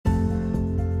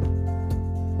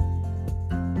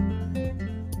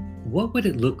What would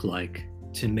it look like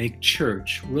to make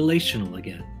church relational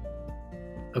again?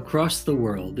 Across the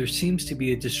world, there seems to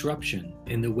be a disruption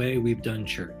in the way we've done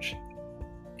church.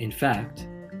 In fact,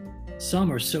 some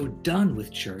are so done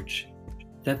with church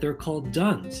that they're called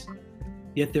dones,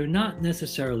 yet they're not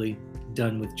necessarily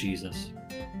done with Jesus.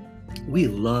 We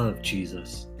love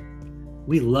Jesus.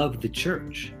 We love the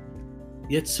church.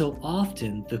 Yet so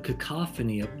often the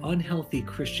cacophony of unhealthy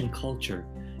Christian culture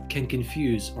can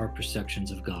confuse our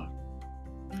perceptions of God.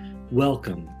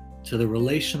 Welcome to the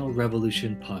Relational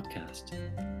Revolution podcast.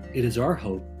 It is our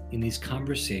hope in these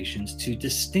conversations to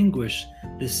distinguish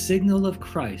the signal of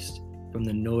Christ from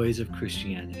the noise of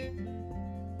Christianity.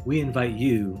 We invite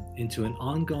you into an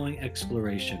ongoing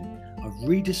exploration of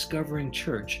rediscovering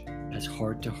church as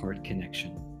heart-to-heart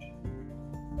connection.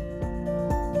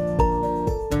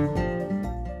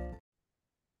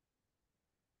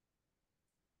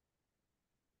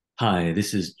 Hi,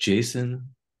 this is Jason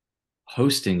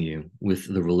hosting you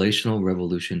with the Relational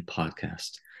Revolution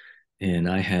podcast. And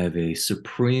I have a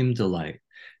supreme delight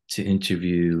to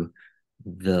interview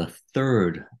the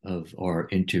third of our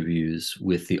interviews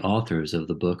with the authors of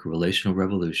the book Relational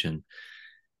Revolution.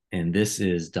 And this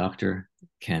is Dr.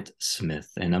 Kent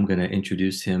Smith. And I'm going to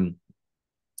introduce him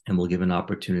and we'll give an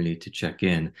opportunity to check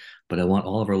in. But I want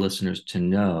all of our listeners to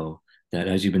know that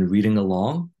as you've been reading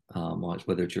along,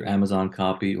 whether it's your Amazon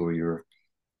copy or your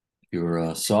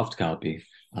soft copy,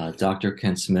 Dr.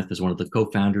 Kent Smith is one of the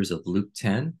co-founders of Luke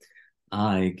 10.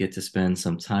 I get to spend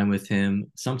some time with him,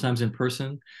 sometimes in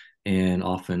person and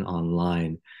often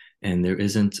online. And there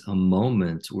isn't a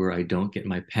moment where I don't get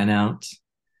my pen out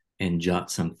and jot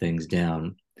some things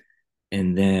down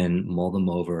and then mull them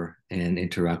over and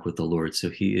interact with the Lord. So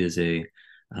he is a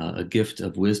gift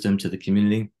of wisdom to the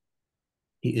community.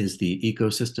 He is the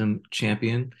ecosystem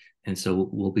champion. And so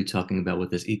we'll be talking about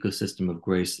what this ecosystem of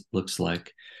grace looks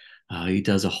like. He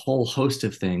does a whole host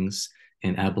of things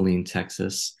in Abilene,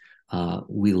 Texas.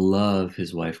 We love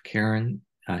his wife, Karen.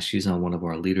 She's on one of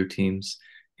our leader teams,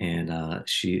 and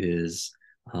she is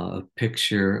a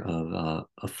picture of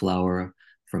a flower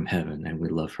from heaven, and we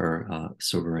love her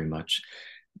so very much.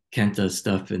 Kent does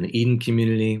stuff in the Eden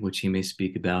community, which he may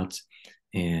speak about,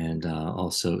 and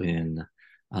also in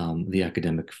the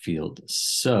academic field.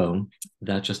 So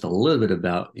that's just a little bit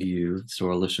about you, so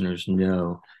our listeners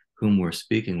know whom we're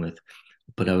speaking with.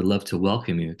 But I would love to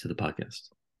welcome you to the podcast.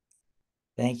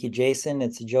 Thank you, Jason.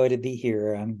 It's a joy to be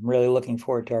here. I'm really looking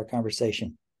forward to our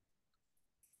conversation.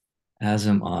 As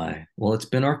am I. Well, it's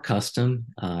been our custom,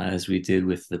 as we did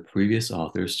with the previous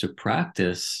authors, to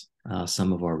practice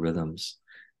some of our rhythms.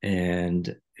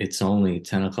 And it's only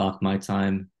 10 o'clock my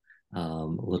time, a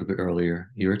little bit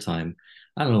earlier your time.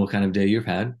 I don't know what kind of day you've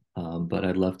had, but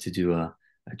I'd love to do a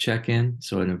check-in.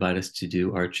 So I'd invite us to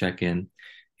do our check-in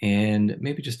and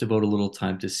maybe just devote a little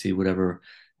time to see whatever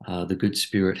the good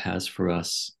spirit has for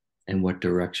us and what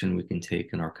direction we can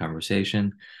take in our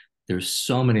conversation. There's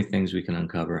so many things we can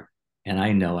uncover. And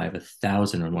I know I have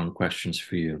 1,001 questions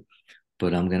for you,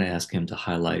 but I'm going to ask him to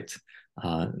highlight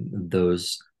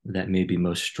those that may be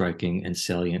most striking and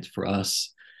salient for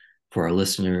us, for our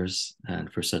listeners,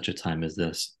 and for such a time as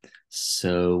this.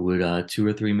 So would 2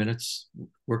 or 3 minutes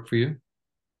work for you?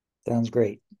 Sounds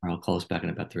great. I'll call us back in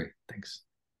about 3. Thanks.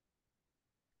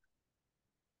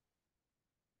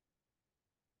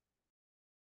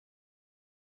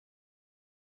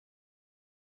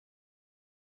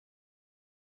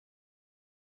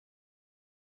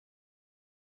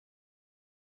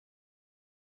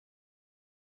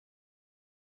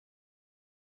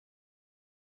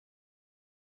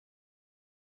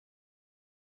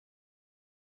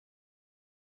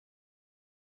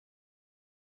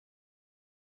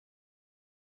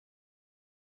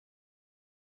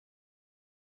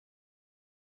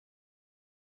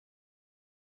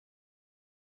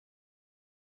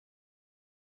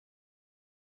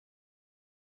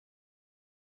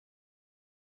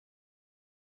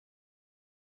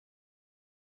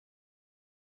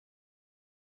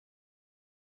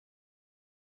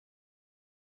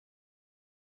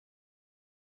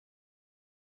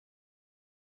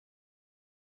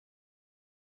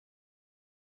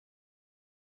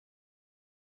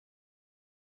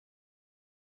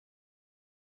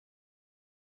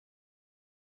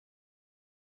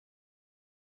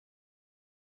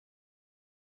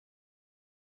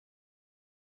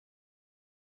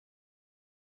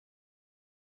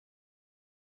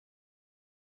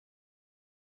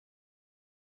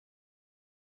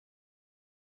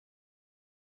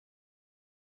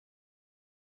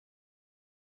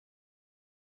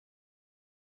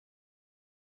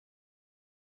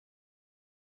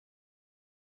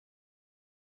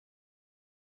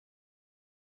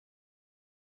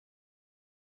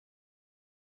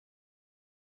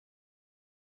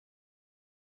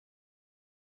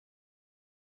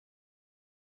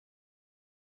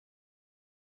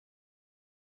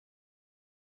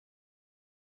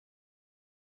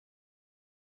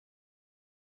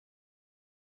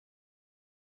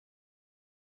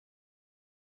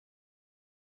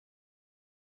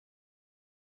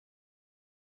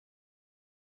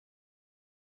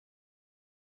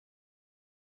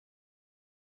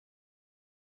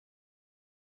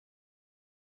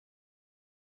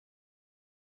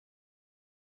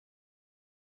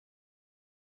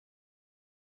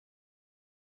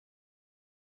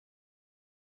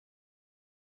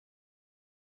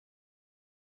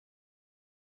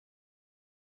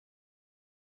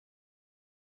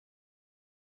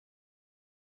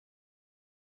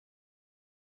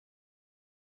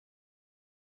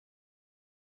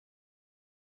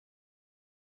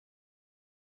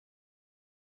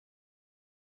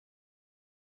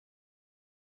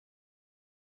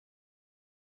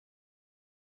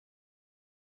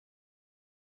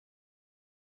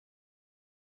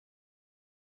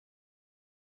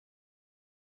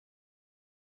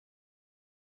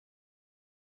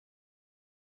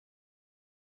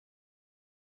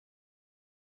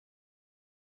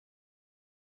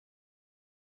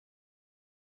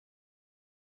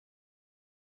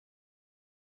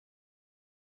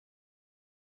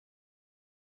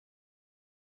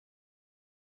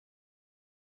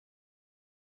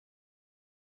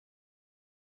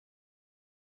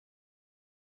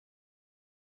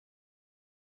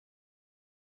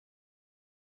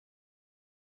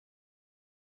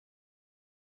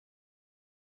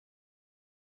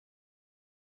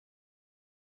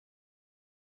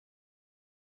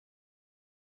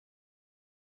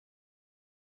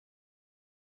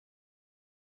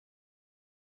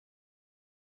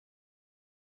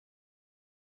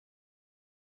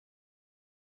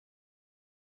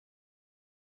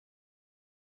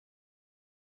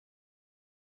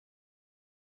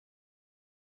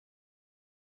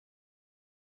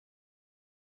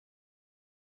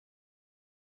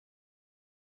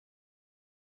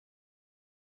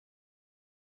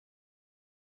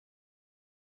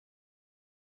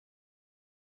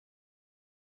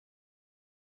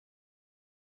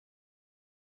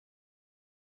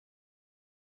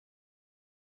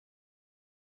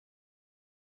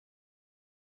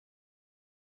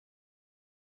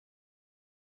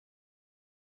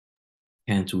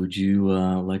 Kent, would you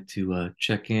like to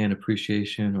check in,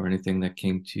 appreciation, or anything that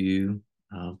came to you?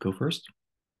 Go first.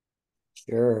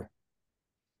 Sure.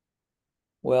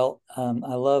 Well,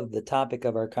 I love the topic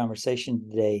of our conversation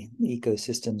today,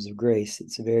 ecosystems of grace.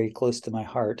 It's very close to my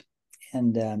heart.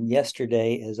 And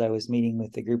yesterday, as I was meeting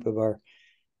with a group of our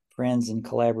friends and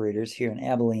collaborators here in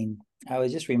Abilene, I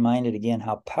was just reminded again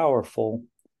how powerful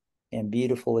and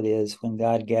beautiful it is when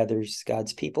God gathers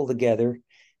God's people together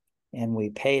and we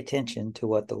pay attention to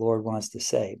what the Lord wants to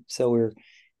say. So we're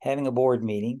having a board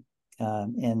meeting.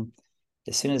 And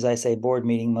as soon as I say board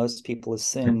meeting, most people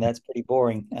assume that's pretty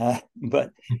boring.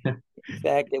 But in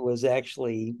fact, it was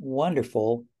actually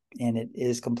wonderful, and it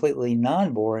is completely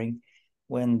non-boring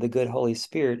when the good Holy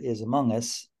Spirit is among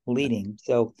us leading.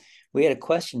 So we had a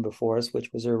question before us,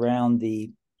 which was around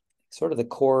the sort of the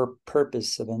core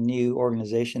purpose of a new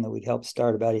organization that we'd helped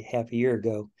start about half a year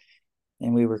ago.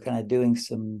 And we were kind of doing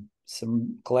some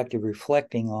collective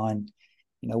reflecting on,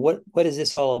 what is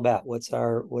this all about?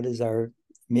 What is our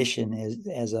mission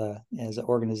as an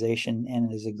organization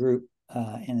and as a group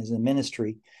and as a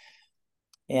ministry?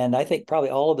 And I think probably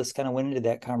all of us kind of went into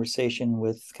that conversation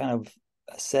with kind of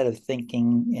a set of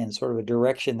thinking and sort of a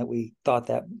direction that we thought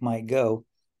that might go.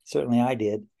 Certainly I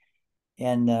did.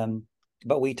 And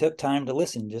but we took time to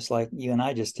listen, just like you and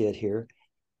I just did here.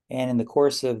 And in the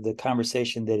course of the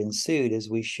conversation that ensued, as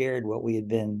we shared what we had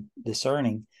been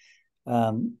discerning,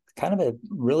 kind of a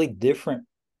really different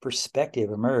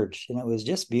perspective emerged. And it was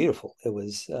just beautiful. It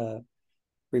was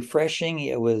refreshing.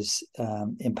 It was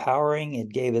empowering. It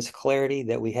gave us clarity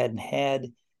that we hadn't had.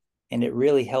 And it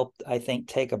really helped, I think,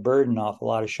 take a burden off a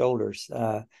lot of shoulders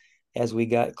as we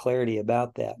got clarity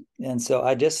about that. And so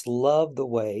I just love the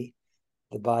way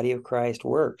the body of Christ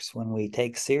works when we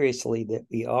take seriously that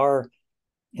we are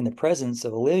in the presence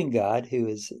of a living God who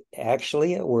is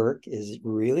actually at work, is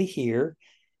really here,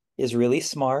 is really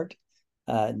smart,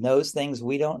 knows things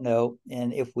we don't know.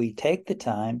 And if we take the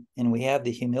time and we have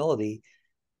the humility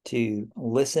to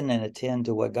listen and attend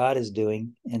to what God is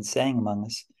doing and saying among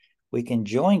us, we can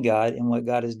join God in what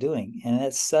God is doing. And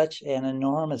that's such an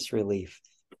enormous relief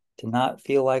to not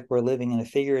feel like we're living in a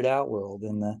figure it out world,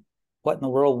 in the what in the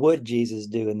world would Jesus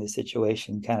do in this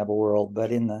situation kind of a world,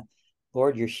 but in the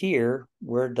Lord, you're here.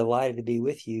 We're delighted to be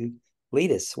with you.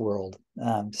 Lead us, world.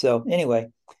 So anyway,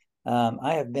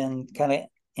 I have been kind of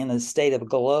in a state of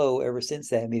glow ever since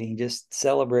that meeting, just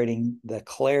celebrating the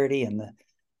clarity and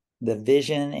the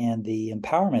vision and the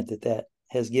empowerment that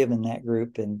has given that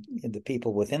group and the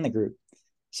people within the group.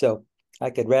 So I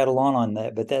could rattle on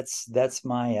that, but that's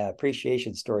my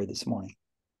appreciation story this morning.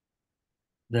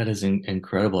 That is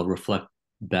incredible. I'll reflect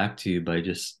back to you by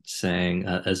just saying,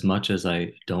 as much as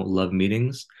I don't love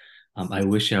meetings, I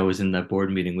wish I was in that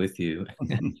board meeting with you,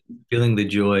 feeling the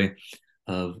joy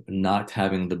of not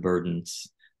having the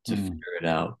burdens to figure it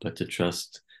out, but to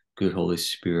trust good Holy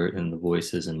Spirit and the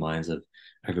voices and minds of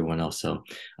everyone else. So,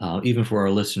 even for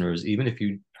our listeners, even if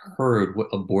you heard what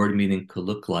a board meeting could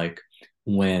look like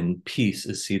when peace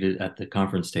is seated at the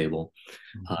conference table,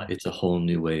 it's a whole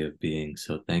new way of being.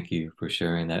 So, thank you for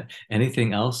sharing that.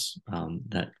 Anything else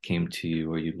that came to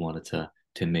you or you wanted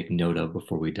to make note of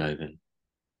before we dive in?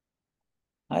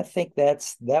 I think that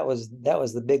was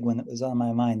the big one that was on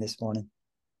my mind this morning.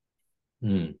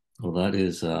 Well, that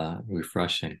is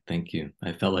refreshing. Thank you.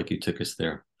 I felt like you took us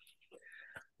there.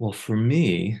 Well, for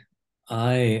me,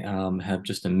 I have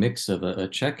just a mix of a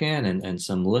check-in and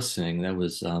some listening that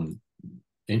was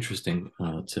interesting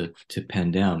to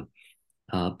pen down.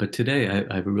 But today,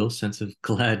 I have a real sense of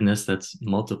gladness that's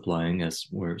multiplying as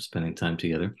we're spending time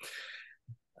together.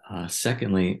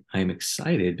 Secondly, I'm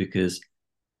excited because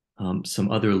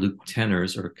some other Luke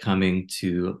tenors are coming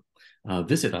to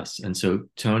visit us. And so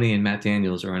Tony and Matt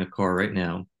Daniels are in a car right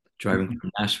now, driving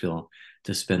from Nashville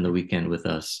to spend the weekend with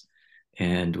us.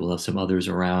 And we'll have some others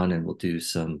around, and we'll do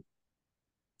some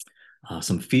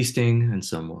feasting and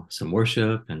some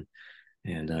worship, and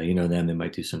you know them. They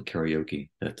might do some karaoke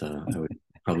that I would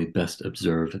probably best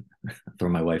observe. Throw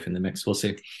my wife in the mix. We'll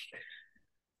see.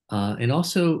 And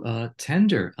also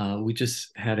Tender. We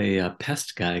just had a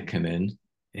pest guy come in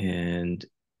and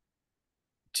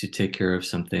to take care of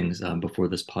some things before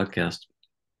this podcast.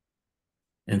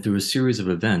 And through a series of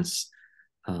events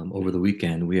over the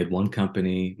weekend, we had one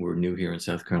company, we're new here in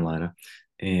South Carolina,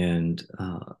 and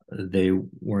they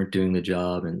weren't doing the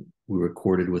job. And we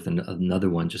recorded with another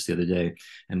one just the other day.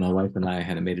 And my wife and I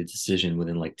had made a decision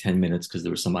within like 10 minutes because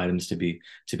there were some items to be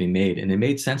made. And it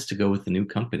made sense to go with the new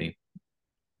company.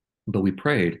 But we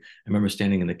prayed. I remember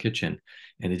standing in the kitchen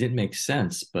and it didn't make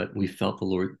sense, but we felt the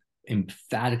Lord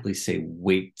emphatically say,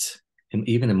 wait. And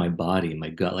even in my body, my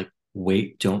gut, like,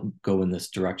 wait, don't go in this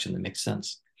direction that makes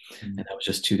sense. Mm. And that was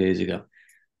just 2 days ago.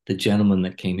 The gentleman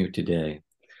that came here today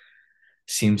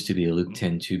seems to be a Luke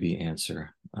 10 to be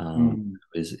answer, Mm.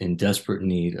 is in desperate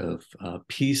need of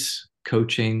peace,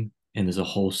 coaching, and there's a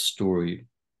whole story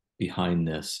behind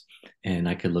this. And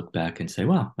I could look back and say,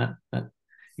 wow,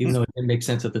 even though it didn't make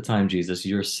sense at the time, Jesus,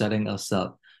 you're setting us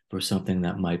up for something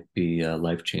that might be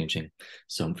life changing.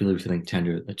 So I'm feeling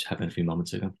tender that happened a few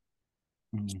moments ago.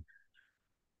 Mm.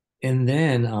 And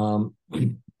then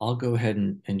I'll go ahead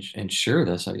and share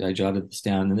this. I jotted this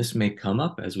down, and this may come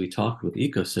up as we talk with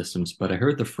ecosystems, but I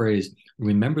heard the phrase,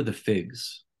 remember the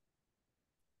figs.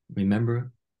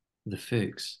 Remember the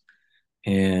figs.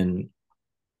 And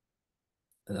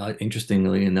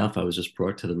interestingly enough, I was just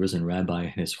brought to the risen rabbi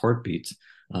and his heartbeat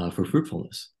for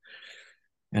fruitfulness.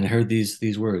 And I heard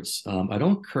these words. I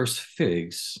don't curse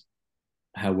figs.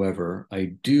 However,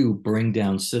 I do bring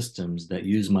down systems that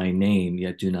use my name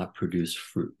yet do not produce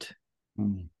fruit.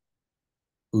 Mm.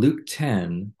 Luke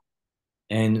 10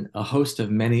 and a host of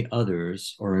many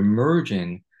others are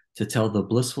emerging to tell the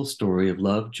blissful story of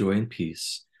love, joy, and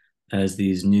peace as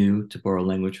these new, to borrow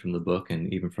language from the book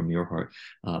and even from your heart,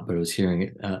 but I was hearing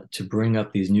it, to bring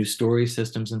up these new story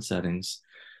systems and settings.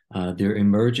 They're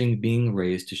emerging, being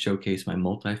raised to showcase my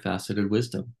multifaceted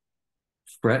wisdom.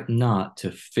 Fret not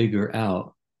to figure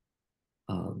out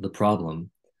the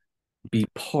problem. Be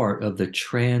part of the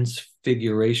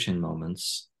transfiguration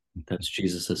moments. That's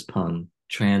Jesus's pun.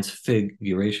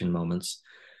 Transfiguration moments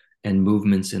and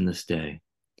movements in this day.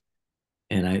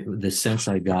 And the sense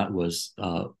I got was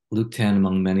Luke 10,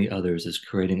 among many others, is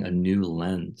creating a new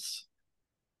lens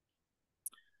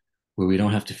where we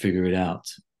don't have to figure it out,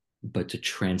 but to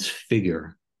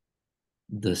transfigure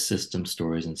the system,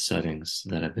 stories, and settings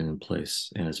that have been in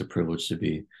place. And it's a privilege to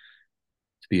be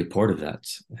a part of that.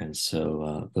 And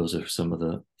so those are some of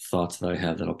the thoughts that I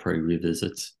have that I'll probably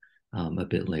revisit a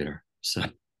bit later. So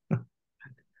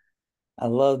I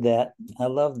love that. I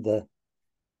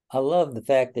love the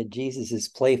fact that Jesus is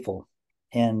playful,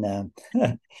 and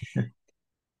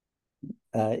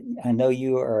I know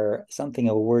you are something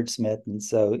of a wordsmith, and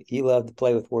so you love to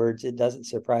play with words. It doesn't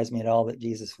surprise me at all that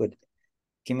Jesus would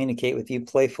communicate with you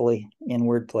playfully in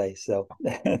wordplay. So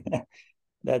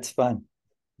that's fun.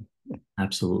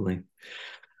 absolutely.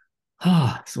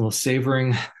 So while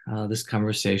savoring this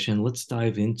conversation, let's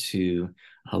dive into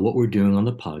what we're doing on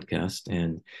the podcast.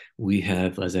 And we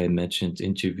have, as I mentioned,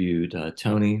 interviewed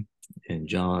Tony and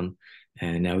John,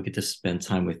 and now we get to spend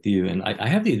time with you. And I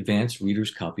have the advanced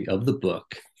reader's copy of the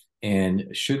book. And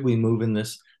should we move in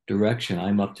this direction,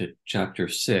 I'm up to chapter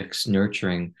 6,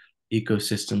 Nurturing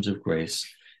Ecosystems of Grace.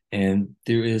 And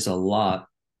there is a lot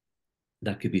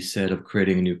that could be said of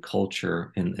creating a new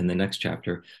culture in the next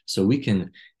chapter. So we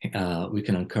can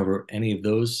uncover any of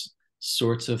those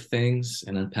sorts of things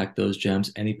and unpack those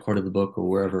gems, any part of the book or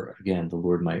wherever again the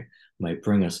Lord might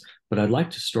bring us. But I'd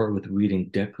like to start with reading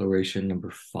declaration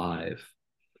number 5.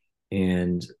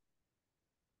 And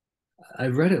I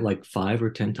read it like 5 or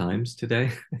 10 times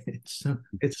today. It's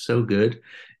so good.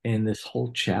 And this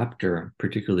whole chapter,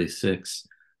 particularly 6,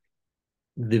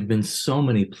 there've been so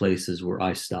many places where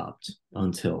I stopped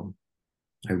until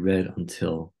I read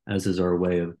until, as is our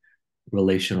way of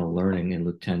relational learning in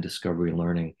Luke 10, discovery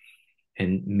learning.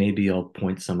 And maybe I'll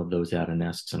point some of those out and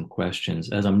ask some questions.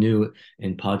 As I'm new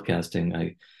in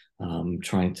podcasting, I'm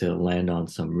trying to land on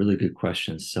some really good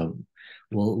questions. So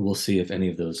we'll see if any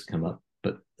of those come up.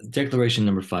 But declaration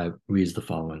number 5 reads the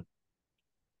following.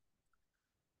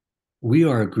 We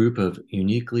are a group of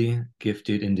uniquely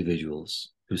gifted individuals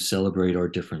who celebrate our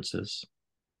differences.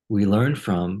 We learn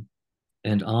from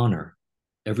and honor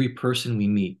every person we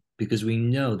meet because we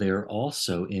know they are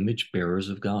also image bearers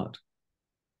of God.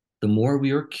 The more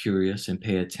we are curious and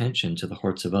pay attention to the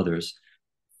hearts of others,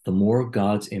 the more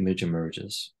God's image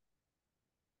emerges.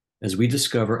 As we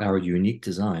discover our unique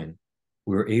design,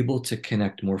 we're able to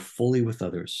connect more fully with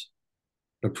others,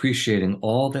 appreciating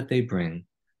all that they bring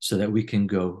so that we can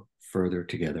go further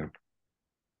together.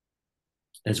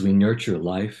 As we nurture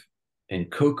life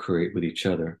and co-create with each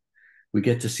other, we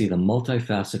get to see the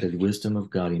multifaceted wisdom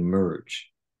of God emerge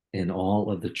in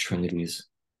all of the Trinity's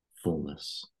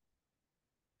fullness.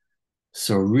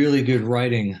 So really good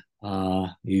writing,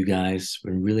 you guys.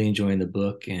 We're really enjoying the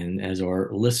book. And as our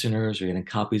listeners are getting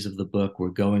copies of the book, we're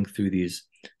going through these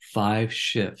 5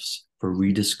 shifts for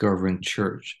rediscovering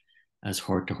church as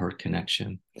heart-to-heart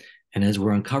connection. And as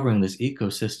we're uncovering this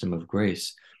ecosystem of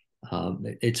grace,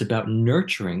 it's about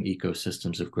nurturing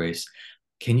ecosystems of grace.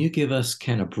 Can you give us,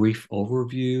 Ken, a brief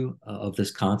overview of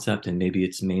this concept and maybe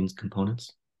its main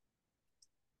components?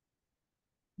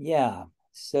 Yeah.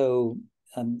 So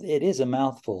it is a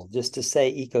mouthful just to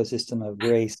say ecosystem of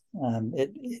grace.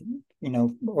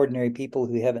 Ordinary people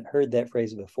who haven't heard that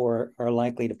phrase before are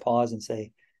likely to pause and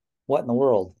say, what in the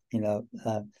world?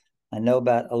 I know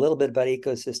about a little bit about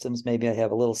ecosystems. Maybe I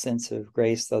have a little sense of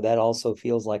grace, though that also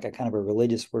feels like a kind of a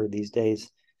religious word these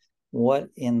days. What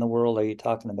in the world are you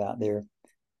talking about there?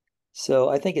 So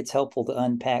I think it's helpful to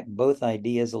unpack both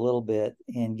ideas a little bit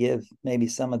and give maybe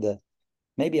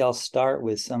I'll start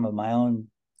with some of my own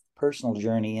personal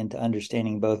journey into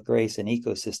understanding both grace and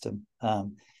ecosystem,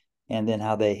 and then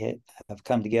how they have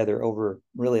come together over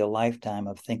really a lifetime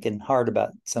of thinking hard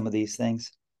about some of these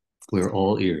things. We're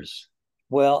all ears.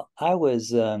 Well, I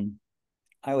was a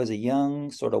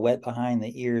young, sort of wet behind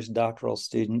the ears doctoral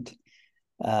student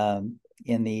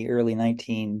in the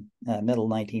middle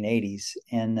 1980s,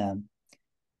 and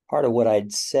part of what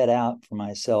I'd set out for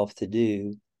myself to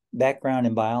do, background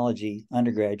in biology,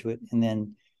 undergraduate, and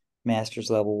then master's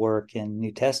level work in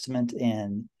New Testament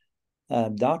and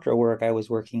doctoral work I was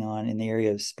working on in the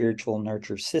area of spiritual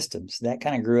nurture systems. That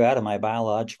kind of grew out of my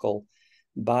biological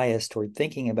bias toward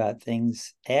thinking about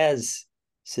things as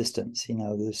systems.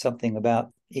 There's something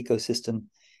about ecosystem,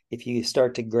 if you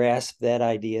start to grasp that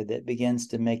idea, that begins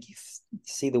to make you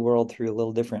see the world through a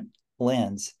little different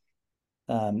lens.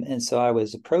 And so I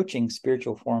was approaching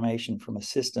spiritual formation from a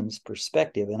systems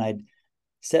perspective, and I'd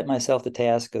set myself the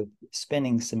task of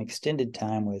spending some extended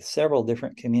time with several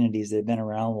different communities that had been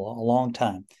around a long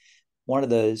time. One of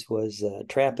those was a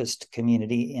Trappist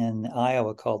community in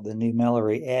Iowa called the New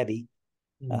Melleray Abbey,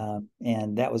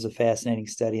 and that was a fascinating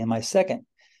study. And my second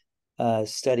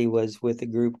study was with a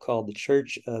group called the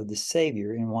Church of the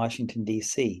Savior in Washington,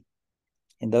 D.C.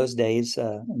 In those days,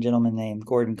 a gentleman named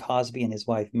Gordon Cosby and his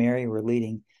wife Mary were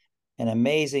leading an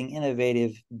amazing,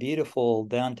 innovative, beautiful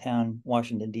downtown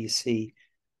Washington, D.C.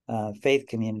 Faith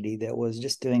community that was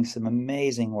just doing some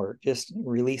amazing work, just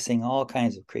releasing all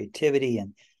kinds of creativity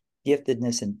and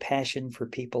giftedness and passion for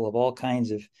people of all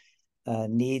kinds of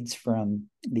needs, from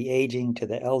the aging to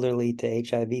the elderly to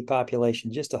HIV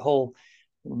population. Just a whole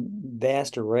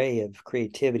vast array of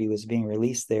creativity was being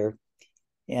released there.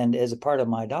 And as a part of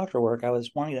my doctoral work, I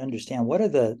was wanting to understand what are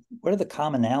the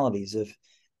commonalities of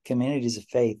communities of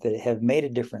faith that have made a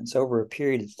difference over a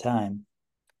period of time.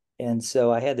 And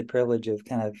so I had the privilege of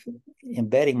kind of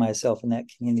embedding myself in that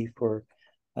community for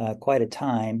quite a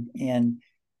time. And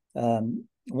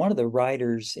one of the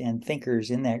writers and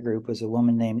thinkers in that group was a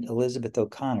woman named Elizabeth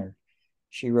O'Connor.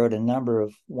 She wrote a number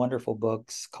of wonderful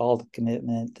books, Call to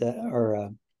Commitment,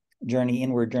 or Journey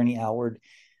Inward, Journey Outward.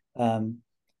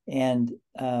 And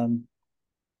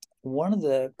one of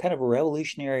the kind of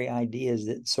revolutionary ideas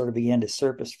that sort of began to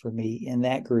surface for me in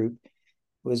that group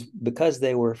was, because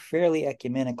they were fairly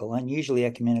ecumenical, unusually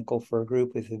ecumenical for a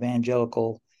group with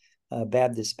evangelical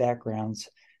Baptist backgrounds.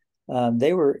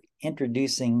 They were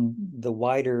introducing the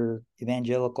wider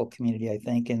evangelical community, I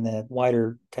think, and the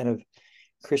wider kind of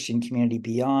Christian community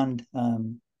beyond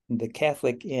the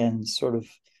Catholic and sort of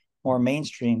more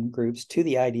mainstream groups to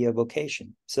the idea of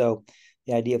vocation. So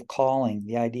the idea of calling,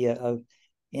 the idea of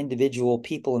individual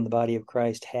people in the body of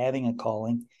Christ having a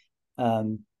calling.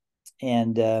 Part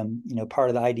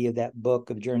of the idea of that book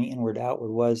of Journey Inward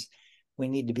Outward was we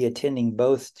need to be attending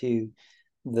both to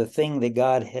the thing that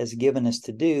God has given us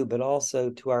to do, but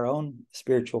also to our own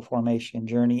spiritual formation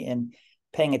journey, and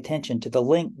paying attention to the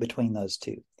link between those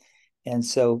two. And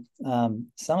so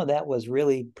some of that was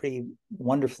really pretty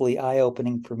wonderfully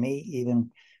eye-opening for me,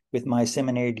 even with my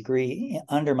seminary degree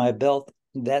under my belt.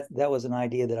 That was an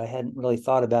idea that I hadn't really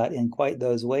thought about in quite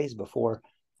those ways before.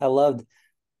 I loved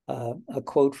a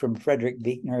quote from Frederick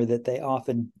Buechner that they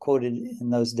often quoted in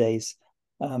those days.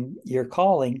 Your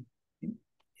calling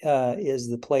is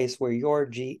the place where your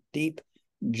deep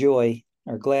joy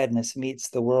or gladness meets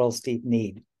the world's deep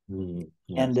need.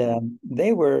 Yes. And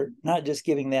they were not just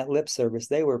giving that lip service,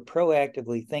 they were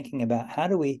proactively thinking about, how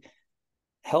do we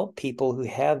help people who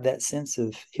have that sense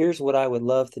of, here's what I would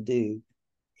love to do,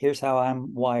 here's how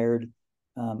I'm wired,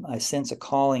 I sense a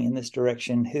calling in this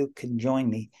direction, who can join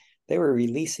me? They were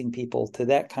releasing people to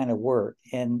that kind of work.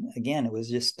 And again, it was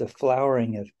just a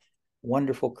flowering of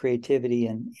wonderful creativity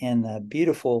and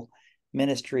beautiful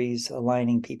ministries,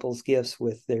 aligning people's gifts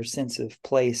with their sense of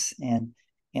place and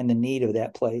the need of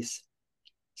that place.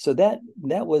 So that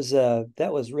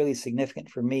was really significant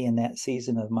for me in that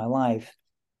season of my life.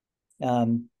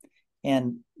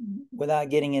 And without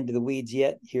getting into the weeds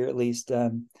yet here, at least,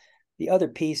 the other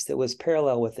piece that was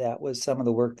parallel with that was some of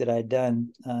the work that I'd done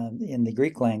in the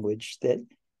Greek language that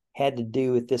had to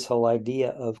do with this whole idea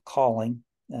of calling,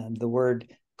 the word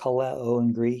kaleo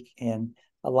in Greek, and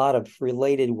a lot of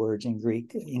related words in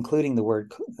Greek, including the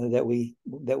word that we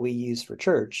use for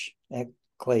church,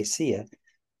 ecclesia,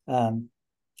 um,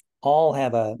 all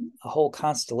have a whole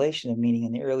constellation of meaning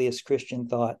in the earliest Christian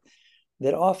thought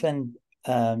that often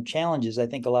challenges, I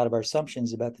think, a lot of our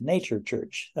assumptions about the nature of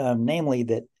church, namely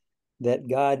that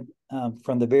God,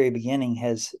 from the very beginning,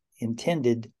 has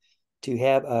intended to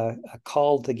have a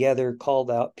called together, called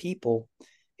out people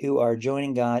who are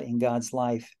joining God in God's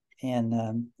life.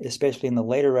 And especially in the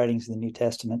later writings of the New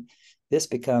Testament, this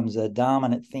becomes a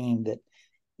dominant theme that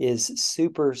is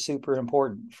super, super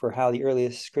important for how the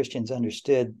earliest Christians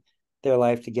understood their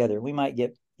life together. We might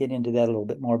get into that a little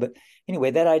bit more. But anyway,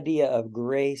 that idea of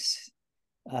grace,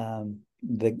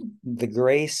 the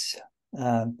grace,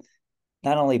 not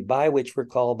only by which we're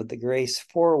called, but the grace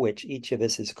for which each of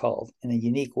us is called in a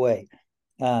unique way,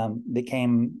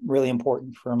 became really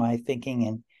important for my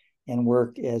thinking and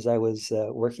work as I was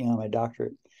working on my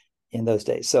doctorate in those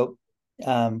days. So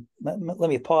let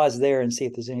me pause there and see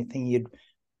if there's anything you'd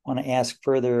want to ask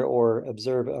further or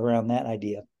observe around that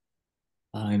idea.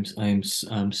 I'm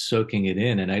soaking it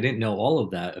in, and I didn't know all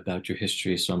of that about your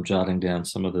history, so I'm jotting down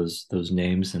some of those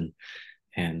names, and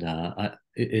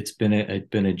it's been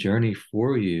a journey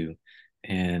for you,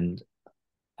 and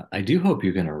I do hope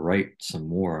you're going to write some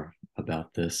more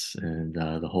about this and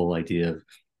the whole idea of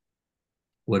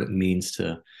what it means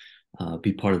to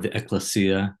be part of the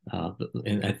ecclesia.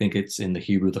 And I think it's in the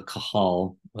Hebrew, the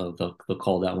kahal, of the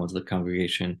called out ones, the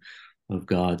congregation of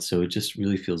God. So it just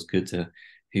really feels good to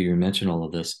hear you mention all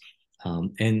of this.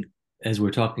 And as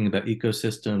we're talking about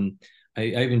ecosystem, I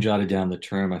even jotted down the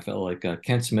term. I felt like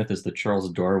Kent Smith is the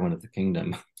Charles Darwin of the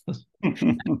kingdom.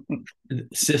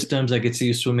 Systems, I could see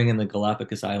you swimming in the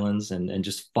Galapagos Islands and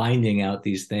just finding out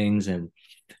these things and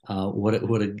what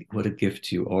a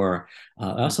gift you are.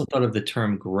 I also thought of the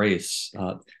term grace.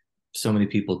 So many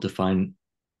people define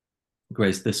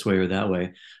grace this way or that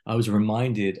way. I was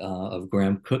reminded of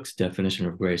Graham Cook's definition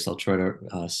of grace. I'll try to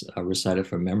recite it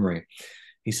from memory.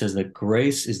 He says that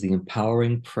grace is the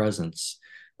empowering presence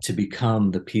to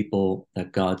become the people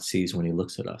that God sees when he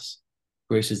looks at us.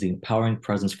 Grace is the empowering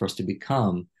presence for us to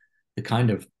become the kind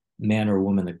of man or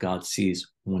woman that God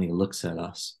sees when he looks at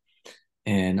us.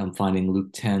 And I'm finding Luke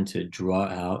 10 to draw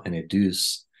out and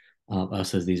educe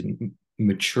us as these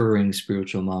maturing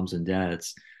spiritual moms and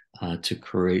dads to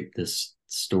create this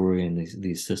story and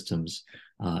these systems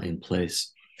in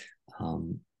place.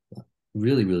 Um,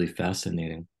 Really, really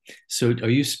fascinating. So, are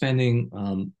you spending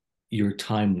your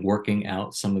time working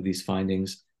out some of these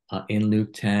findings in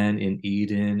Luke 10, in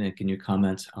Eden, and can you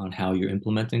comment on how you're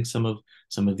implementing some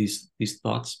of these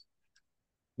thoughts?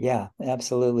 Yeah,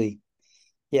 absolutely.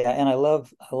 Yeah, and I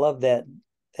love that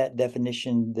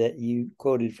definition that you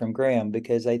quoted from Graham,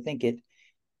 because I think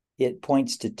it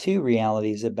points to two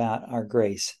realities about our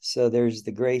grace. So there's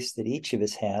the grace that each of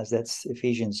us has. That's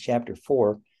Ephesians chapter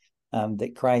 4,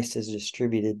 that Christ has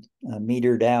distributed,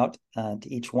 metered out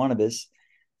to each one of us.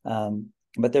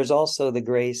 But there's also the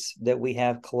grace that we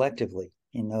have collectively.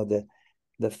 You know,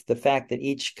 the fact that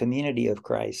each community of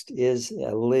Christ is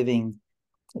a living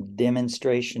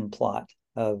demonstration plot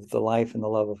of the life and the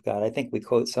love of God. I think we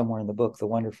quote somewhere in the book the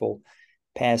wonderful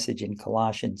passage in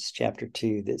Colossians chapter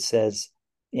 2 that says,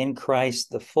 in Christ,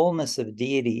 the fullness of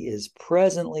deity is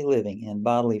presently living in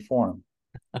bodily form.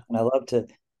 And I love to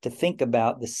think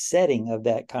about the setting of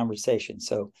that conversation.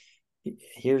 So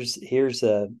here's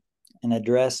an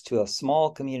address to a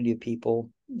small community of people.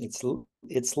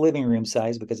 It's living room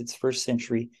size because it's first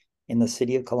century in the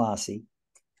city of Colossae.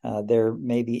 They're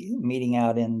maybe meeting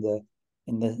out in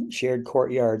the shared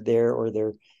courtyard there, or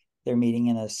they're meeting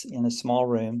in a small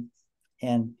room,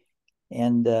 and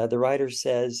the writer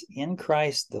says, in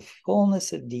Christ the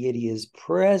fullness of deity is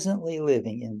presently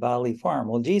living in bodily form.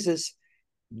 Well, Jesus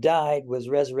died, was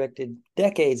resurrected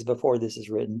decades before this is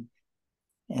written,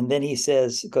 and then he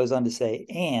goes on to say,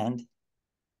 and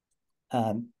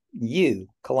you,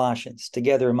 Colossians,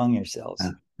 together among yourselves,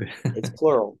 it's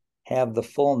plural, have the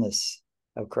fullness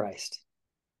of Christ.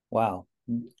 Wow.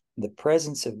 The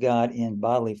presence of God in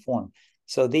bodily form.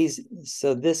 So this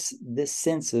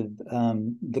sense of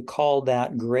the called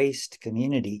out, graced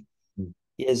community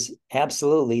is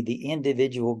absolutely the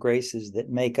individual graces that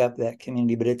make up that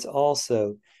community, but it's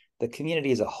also the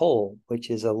community as a whole, which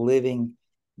is a living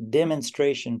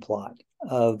demonstration plot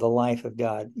of the life of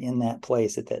God in that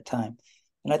place at that time.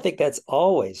 And I think that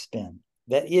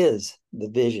is the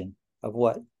vision of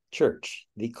what church,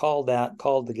 the called out,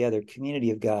 called together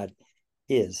community of God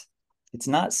is. It's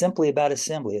not simply about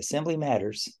assembly. Assembly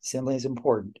matters. Assembly is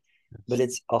important, but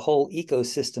it's a whole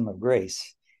ecosystem of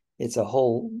grace It's a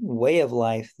whole way of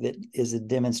life that is a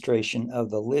demonstration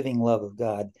of the living love of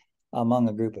God among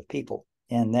a group of people.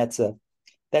 And that's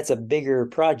a bigger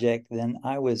project than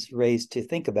I was raised to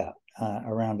think about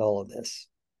around all of this.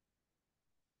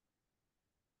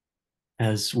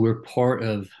 As we're part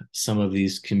of some of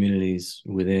these communities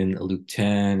within Luke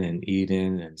 10 and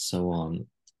Eden and so on,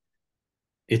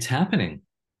 it's happening.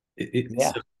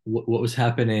 Yeah. What was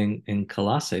happening in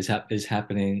Colossae is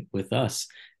happening with us.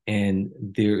 And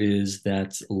there is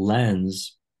that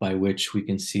lens by which we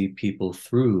can see people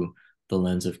through the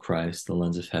lens of Christ, the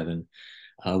lens of heaven,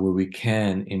 where we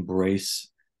can embrace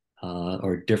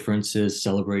our differences,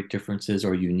 celebrate differences,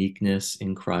 our uniqueness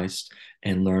in Christ,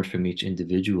 and learn from each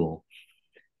individual.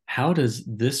 How does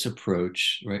this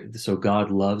approach, right? So God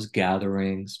loves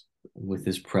gatherings with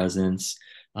his presence,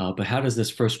 but how does this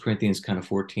First Corinthians kind of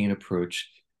 14 approach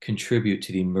contribute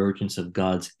to the emergence of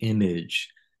God's image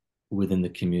within the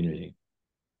community?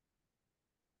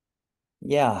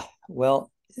 Yeah.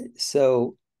 Well,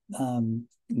 so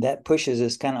that pushes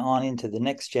us kind of on into the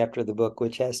next chapter of the book,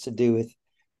 which has to do with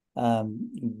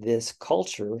this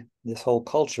culture, this whole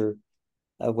culture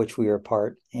of which we are a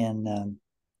part. And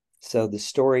so the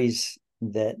stories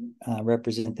that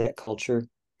represent that culture,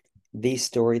 the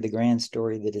story, the grand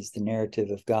story that is the narrative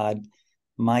of God,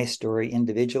 my story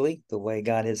individually, the way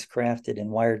God has crafted and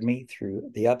wired me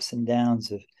through the ups and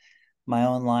downs of my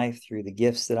own life, through the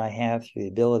gifts that I have, through the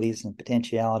abilities and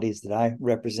potentialities that I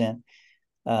represent,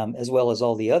 as well as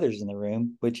all the others in the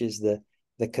room, which is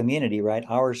the community, right?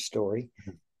 Our story.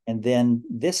 And then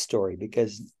this story,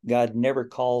 because God never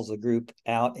calls a group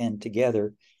out and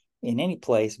together in any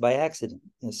place by accident.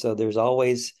 And so there's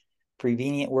always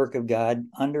prevenient work of God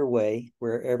underway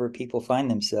wherever people find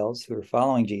themselves who are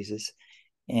following Jesus.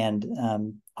 And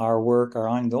our work, our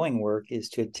ongoing work, is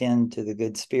to attend to the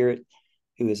good Spirit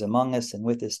who is among us and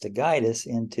with us to guide us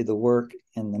into the work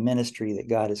and the ministry that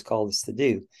God has called us to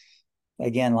do.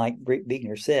 Again, like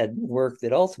Buechner said, work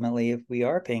that ultimately, if we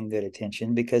are paying good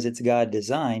attention, because it's God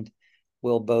designed,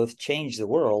 will both change the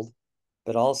world,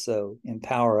 but also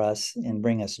empower us and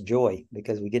bring us joy,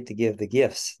 because we get to give the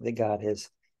gifts that God has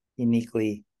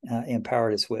uniquely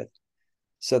empowered us with.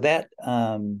 So that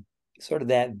sort of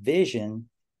that vision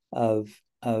of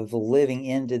living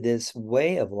into this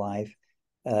way of life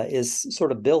is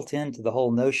sort of built into the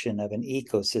whole notion of an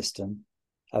ecosystem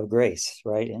of grace,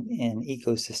 right? An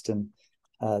ecosystem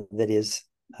that is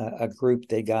a group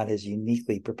that God has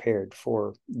uniquely prepared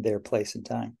for their place and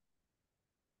time.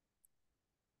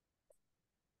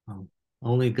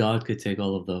 Only God could take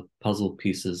all of the puzzle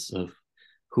pieces of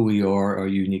who we are, our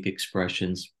unique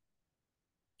expressions,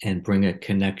 and bring a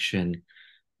connection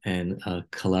and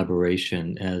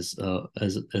collaboration as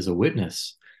a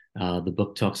witness. The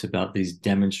book talks about these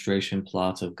demonstration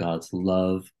plots of God's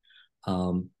love,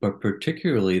 but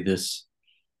particularly this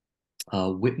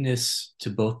witness to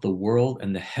both the world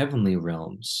and the heavenly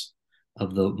realms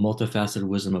of the multifaceted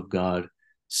wisdom of God,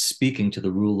 speaking to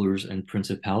the rulers and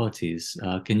principalities.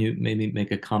 Can you maybe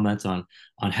make a comment on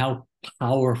how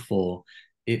powerful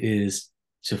it is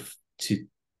to I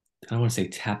don't want to say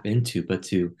tap into, but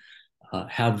to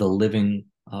have the living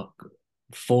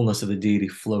fullness of the deity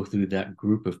flow through that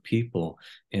group of people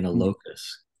in a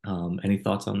locus? Any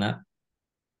thoughts on that?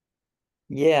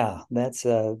 Yeah,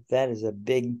 that is a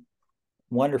big,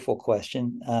 wonderful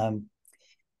question.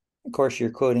 Of course,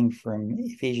 you're quoting from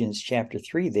Ephesians chapter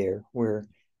 3 there, where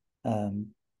um,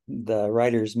 the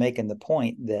writer is making the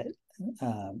point that,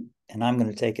 and I'm going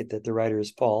to take it that the writer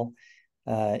is Paul,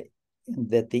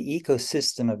 that the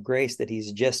ecosystem of grace that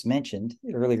he's just mentioned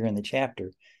earlier in the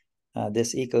chapter,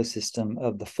 this ecosystem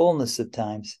of the fullness of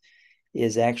times,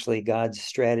 is actually God's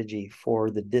strategy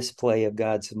for the display of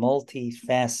God's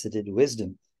multifaceted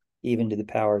wisdom, even to the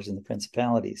powers and the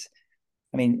principalities.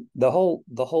 I mean, um,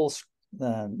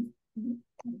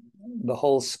 the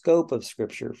whole scope of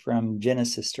Scripture from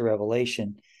Genesis to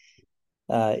Revelation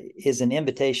is an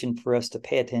invitation for us to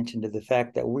pay attention to the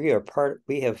fact that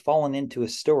we have fallen into a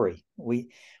story.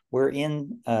 We're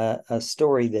in a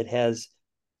story that has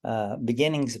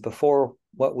beginnings before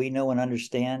what we know and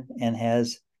understand, and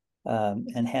has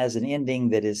an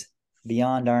ending that is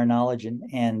beyond our knowledge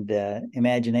and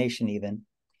imagination even.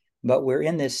 But we're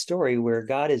in this story where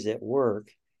God is at work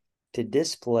to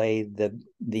display the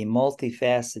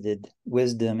multifaceted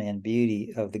wisdom and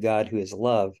beauty of the God who is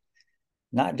love,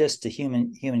 not just to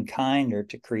humankind or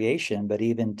to creation, but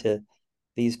even to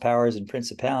these powers and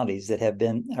principalities that have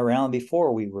been around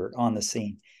before we were on the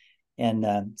scene. And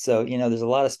so, there's a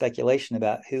lot of speculation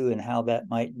about who and how that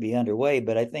might be underway.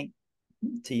 But I think,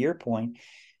 to your point,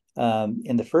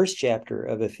 in the first chapter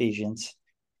of Ephesians,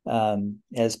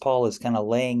 as Paul is kind of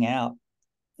laying out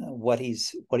what he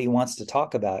wants to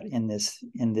talk about in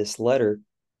this letter.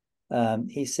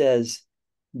 He says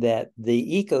that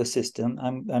the ecosystem,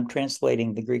 I'm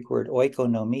translating the Greek word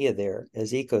oikonomia there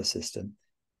as ecosystem.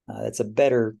 That's a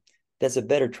better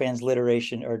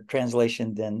transliteration or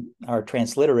translation than our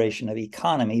transliteration of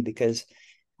economy, because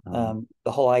the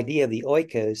whole idea of the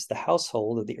oikos, the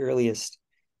household of the earliest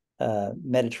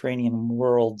Mediterranean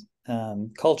world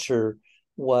culture,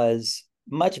 was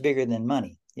much bigger than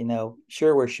money.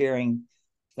 Sure, we're sharing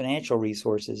financial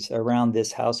resources around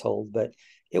this household, but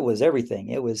it was everything.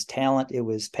 It was talent, it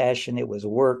was passion, it was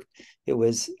work, it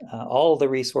was all the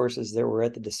resources that were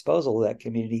at the disposal of that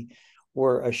community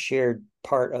were a shared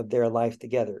part of their life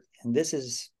together. And this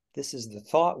is the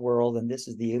thought world, and this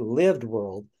is the lived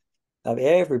world of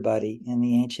everybody in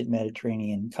the ancient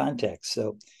Mediterranean context.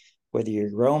 So whether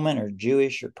you're Roman or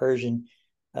Jewish or Persian,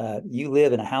 you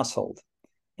live in a household.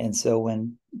 And so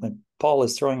when Paul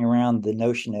is throwing around the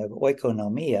notion of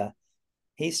oikonomia,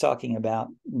 he's talking about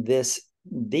this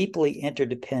deeply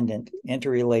interdependent,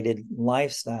 interrelated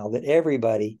lifestyle that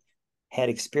everybody had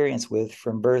experience with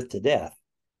from birth to death,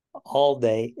 all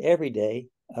day, every day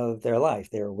of their life.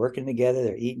 They were working together,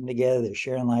 they're eating together, they're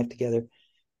sharing life together.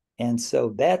 And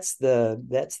so that's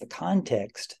the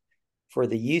context for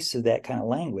the use of that kind of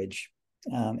language.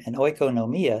 And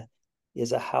oikonomia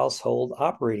is a household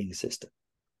operating system.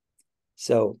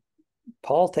 So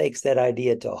Paul takes that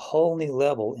idea to a whole new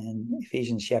level in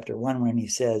Ephesians chapter 1, when he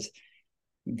says,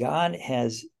 God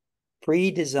has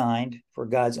pre-designed for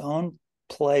God's own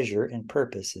pleasure and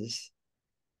purposes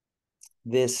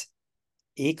this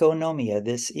economia,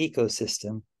 this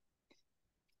ecosystem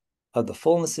of the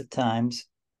fullness of times.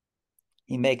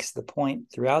 He makes the point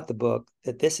throughout the book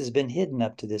that this has been hidden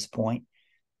up to this point,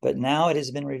 but now it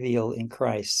has been revealed in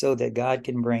Christ, so that God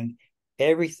can bring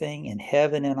everything in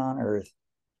heaven and on earth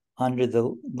under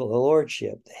the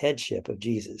lordship, the headship of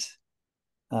Jesus.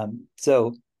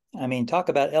 So, I mean, talk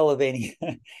about elevating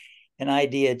an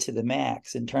idea to the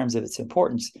max in terms of its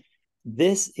importance.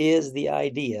 This is the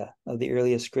idea of the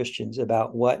earliest Christians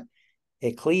about what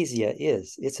ecclesia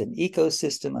is. It's an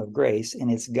ecosystem of grace,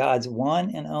 and it's God's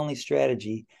one and only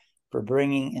strategy for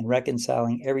bringing and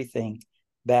reconciling everything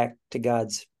back to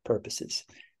God's purposes.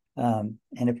 And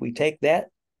if we take that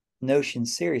notion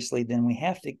seriously, then we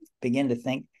have to begin to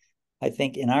think, I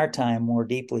think, in our time more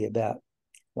deeply about,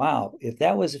 wow, if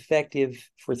that was effective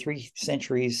for 3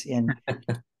 centuries in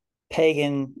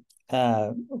pagan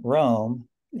Rome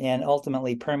and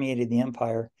ultimately permeated the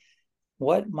empire,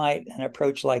 what might an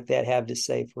approach like that have to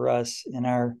say for us in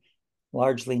our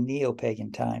largely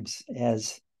neo-pagan times,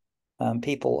 as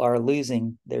people are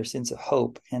losing their sense of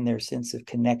hope and their sense of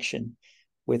connection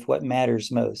with what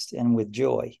matters most and with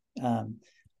joy?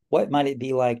 What might it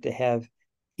be like to have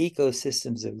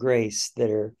ecosystems of grace that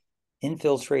are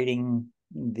infiltrating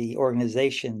the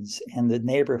organizations and the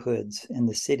neighborhoods and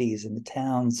the cities and the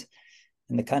towns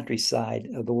and the countryside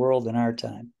of the world in our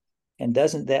time? And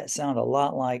doesn't that sound a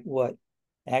lot like what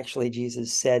actually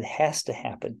Jesus said has to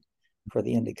happen for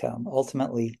the end to come?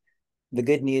 Ultimately, the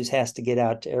good news has to get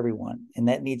out to everyone, and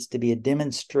that needs to be a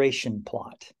demonstration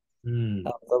plot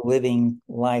of the living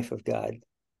life of God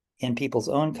in people's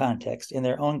own context, in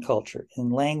their own culture, in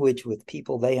language with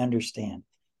people they understand.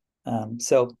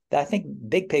 So I think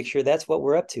big picture, that's what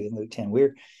we're up to in Luke 10.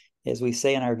 We're, as we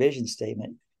say in our vision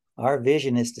statement, our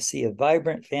vision is to see a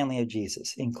vibrant family of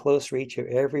Jesus in close reach of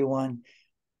everyone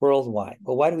worldwide.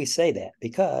 Well, why do we say that?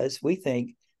 Because we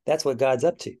think that's what God's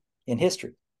up to in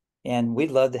history. And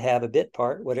we'd love to have a bit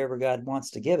part, whatever God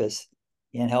wants to give us,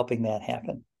 in helping that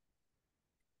happen.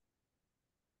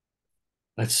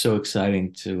 That's so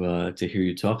exciting to hear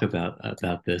you talk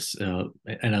about this,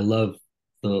 and I love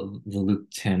the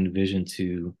Luke 10 vision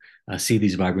to see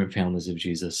these vibrant families of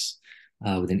Jesus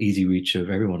within easy reach of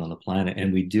everyone on the planet,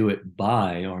 and we do it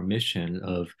by our mission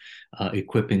of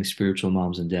equipping spiritual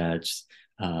moms and dads.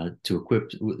 To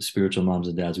equip spiritual moms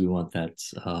and dads, we want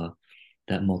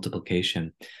that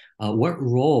multiplication. What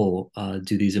role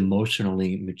do these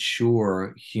emotionally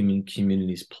mature human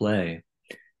communities play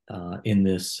in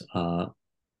this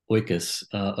oikos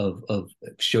of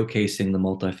showcasing the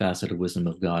multifaceted wisdom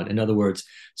of God? In other words,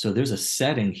 so there's a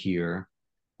setting here,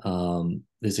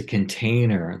 there's a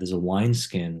container, there's a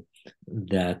wineskin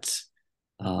that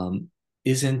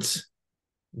isn't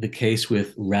the case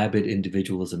with rabid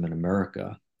individualism in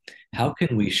America. How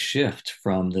can we shift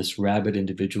from this rabid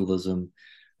individualism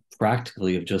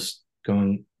practically of just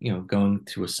going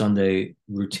to a Sunday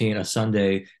routine, a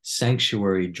Sunday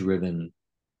sanctuary driven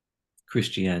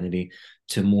Christianity,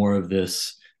 to more of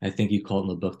this, I think you call it in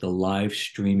the book, the live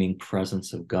streaming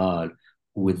presence of God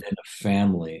within a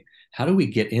family. How do we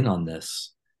get in on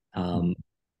this? Um,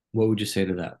 what would you say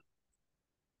to that?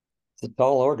 It's a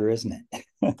tall order, isn't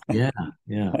it? Yeah,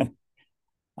 yeah.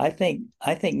 I think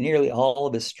nearly all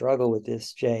of us struggle with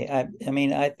this, Jay. I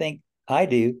mean, I think I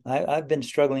do. I've been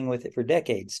struggling with it for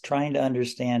decades, trying to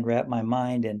understand, wrap my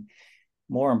mind, and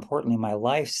more importantly, my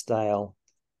lifestyle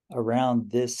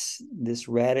around this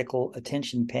radical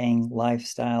attention paying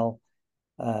lifestyle.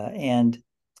 And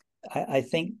I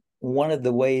think one of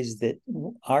the ways that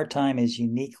our time is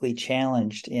uniquely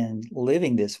challenged in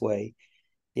living this way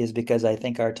is because I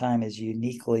think our time is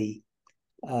uniquely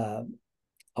uh,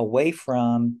 away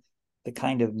from the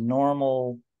kind of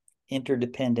normal,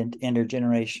 interdependent,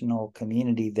 intergenerational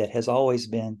community that has always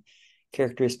been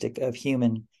characteristic of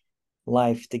human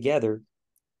life together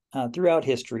throughout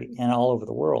history and all over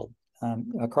the world,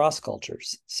 across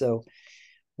cultures. So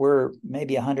we're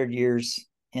maybe 100 years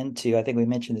into, I think we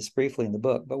mentioned this briefly in the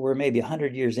book, but we're maybe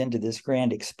 100 years into this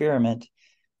grand experiment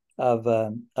of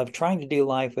trying to do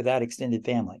life without extended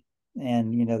family.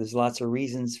 And, there's lots of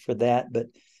reasons for that, but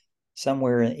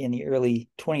somewhere in the early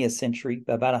 20th century,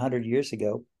 about 100 years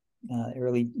ago,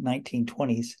 early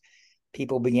 1920s,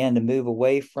 people began to move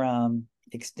away from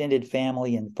extended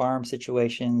family and farm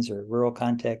situations or rural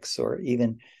contexts or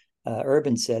even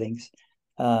urban settings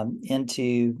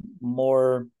into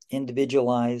more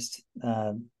individualized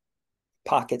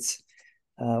pockets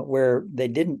where they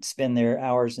didn't spend their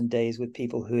hours and days with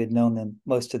people who had known them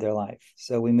most of their life.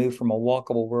 So we moved from a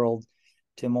walkable world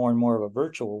to more and more of a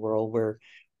virtual world where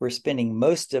we're spending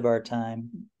most of our time,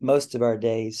 most of our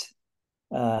days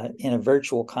in a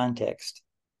virtual context.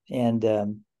 And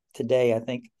today, I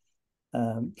think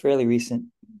fairly recent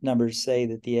numbers say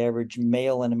that the average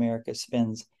male in America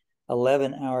spends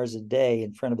 11 hours a day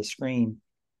in front of a screen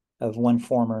of one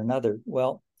form or another.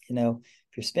 Well,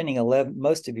 if you're spending 11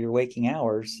 most of your waking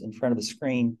hours in front of a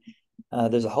screen,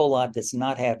 there's a whole lot that's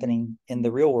not happening in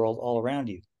the real world all around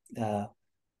you.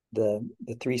 The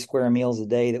 3 square meals a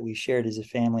day that we shared as a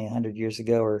family 100 years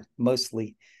ago are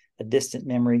mostly a distant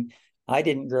memory. I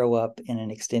didn't grow up in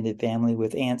an extended family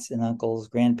with aunts and uncles,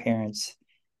 grandparents,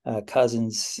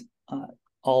 cousins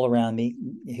all around me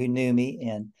who knew me,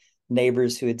 and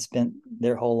neighbors who had spent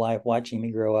their whole life watching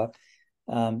me grow up.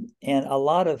 And a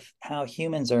lot of how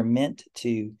humans are meant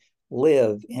to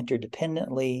live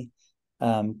interdependently,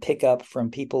 pick up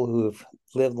from people who have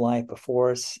lived life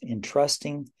before us in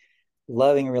trusting,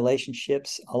 loving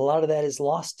relationships, a lot of that is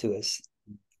lost to us.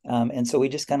 And so we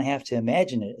just kind of have to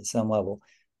imagine it at some level.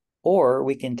 Or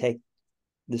we can take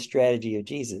the strategy of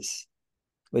Jesus,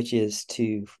 which is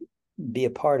to be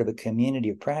a part of a community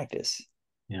of practice.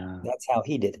 Yeah. That's how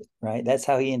he did it, right? That's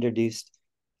how he introduced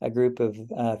a group of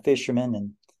fishermen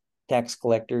and tax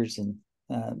collectors, and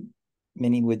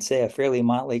many would say a fairly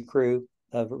motley crew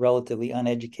of relatively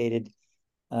uneducated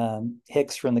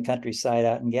hicks from the countryside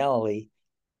out in Galilee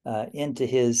into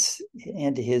his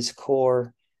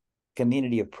core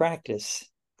community of practice,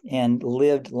 and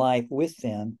lived life with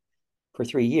them for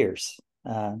 3 years,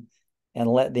 and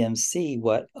let them see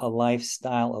what a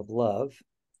lifestyle of love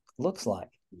looks like,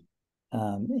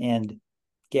 and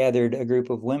gathered a group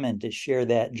of women to share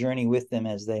that journey with them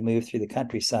as they move through the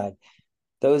countryside.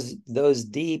 Those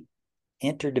deep,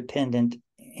 interdependent,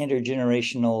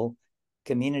 intergenerational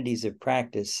communities of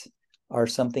practice are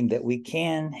something that we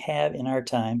can have in our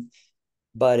time,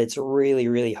 but it's really,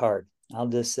 really hard. I'll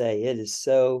just say it is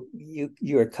so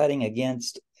you are cutting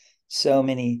against so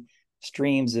many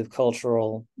streams of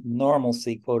cultural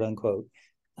normalcy, quote unquote.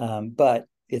 But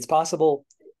it's possible.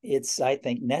 It's, I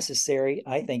think, necessary.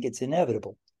 I think it's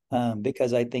inevitable,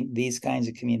 because I think these kinds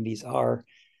of communities are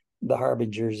the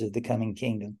harbingers of the coming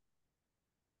kingdom.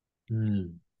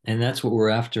 Mm. And that's what we're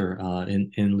after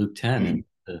in Luke 10,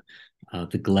 and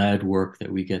the glad work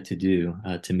that we get to do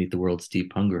to meet the world's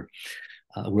deep hunger.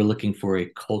 We're looking for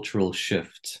a cultural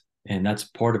shift. And that's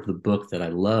part of the book that I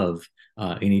love.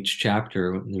 In each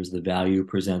chapter, there's the value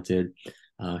presented,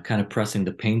 kind of pressing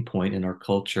the pain point in our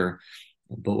culture.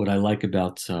 But what I like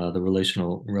about the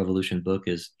Relational Revolution book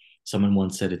is someone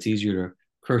once said it's easier to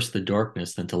curse the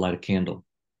darkness than to light a candle.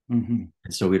 Mm-hmm.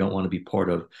 And so we don't want to be part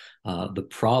of the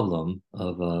problem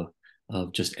of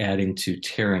just adding to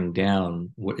tearing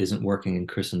down what isn't working in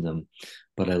Christendom.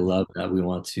 But I love that we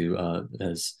want to,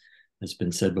 as has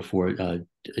been said before,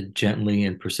 gently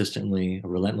and persistently,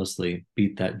 relentlessly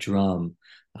beat that drum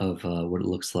of what it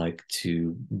looks like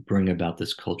to bring about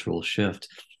this cultural shift.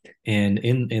 And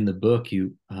in the book,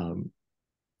 you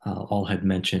all had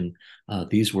mentioned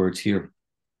these words here,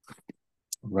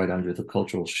 right under the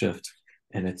cultural shift,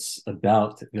 and it's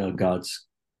about God's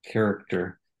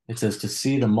character It says to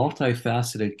see the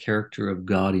multifaceted character of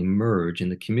God emerge in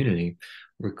the community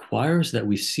requires that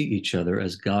we see each other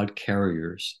as God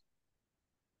carriers,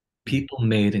 people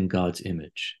made in God's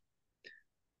image.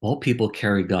 All people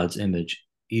carry God's image,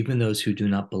 even those who do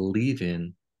not believe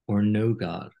in or know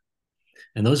God.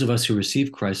 And those of us who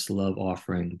receive Christ's love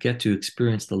offering get to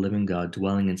experience the living God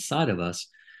dwelling inside of us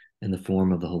in the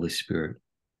form of the Holy Spirit.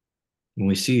 When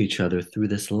we see each other through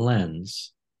this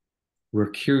lens, we're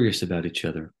curious about each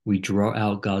other. We draw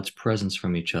out God's presence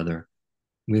from each other.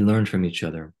 We learn from each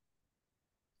other.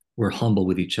 We're humble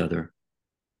with each other,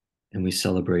 and we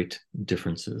celebrate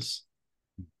differences.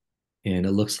 And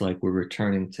it looks like we're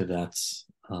returning to that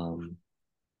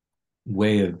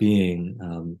way of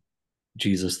being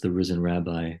Jesus, the risen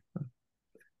rabbi,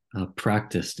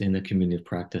 practiced in the community of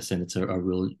practice, and it's a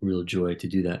real joy to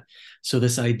do that. So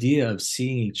this idea of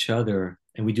seeing each other,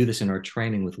 and we do this in our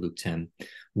training with Luke 10.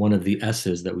 One of the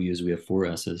S's that we use, we have 4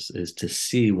 S's, is to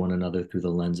see one another through the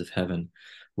lens of heaven,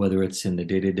 whether it's in the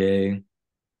day-to-day,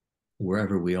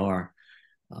 wherever we are.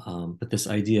 But this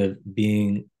idea of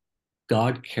being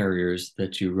God carriers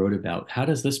that you wrote about, how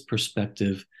does this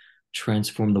perspective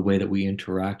transform the way that we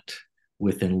interact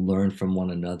with and learn from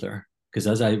one another? Because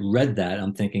as I read that,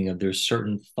 I'm thinking of there's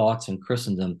certain thoughts in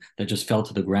Christendom that just fell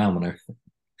to the ground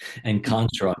and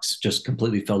constructs just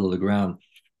completely fell to the ground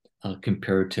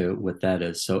compared to what that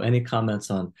is. So, any comments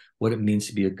on what it means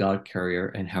to be a God carrier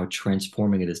and how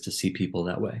transforming it is to see people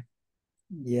that way?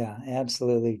 Yeah,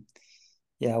 absolutely.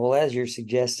 Yeah, well, as you're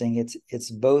suggesting,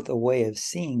 it's both a way of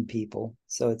seeing people,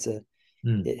 so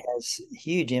it has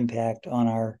huge impact on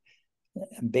our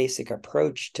basic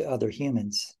approach to other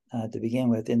humans to begin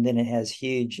with, and then it has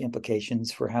huge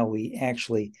implications for how we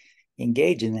actually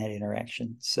engage in that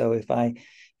interaction. So if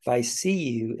I see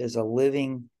you as a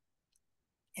living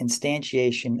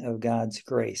instantiation of God's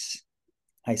grace,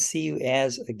 I see you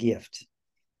as a gift,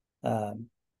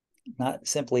 not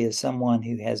simply as someone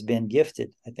who has been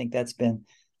gifted. I think that's been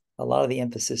a lot of the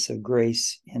emphasis of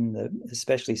grace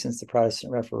especially since the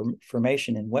Protestant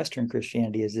Reformation in Western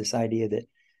Christianity, is this idea that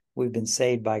we've been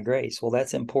saved by grace. Well,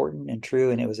 that's important and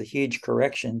true, and it was a huge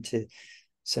correction to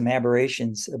some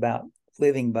aberrations about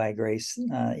living by grace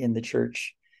in the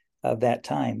church of that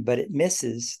time. But it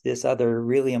misses this other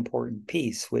really important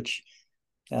piece, which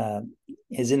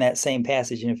is in that same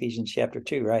passage in Ephesians chapter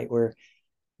 2, right, where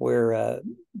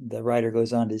the writer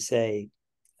goes on to say,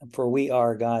 "For we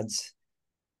are God's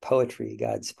poetry,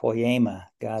 God's poema,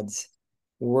 God's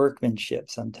workmanship,"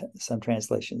 some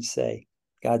translations say,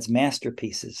 God's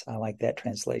masterpieces. I like that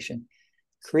translation.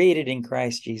 "Created in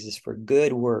Christ Jesus for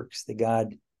good works that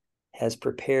God has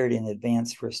prepared in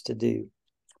advance for us to do."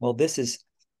 Well, there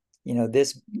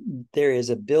is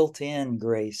a built-in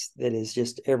grace that is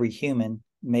just every human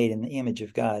made in the image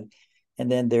of God. And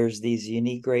then there's these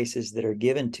unique graces that are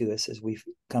given to us as we've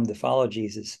come to follow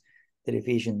Jesus, that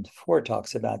Ephesians 4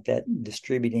 talks about, that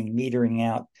distributing, metering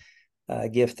out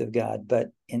gift of God.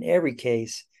 But in every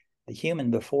case, the human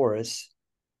before us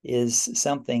is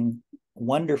something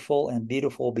wonderful and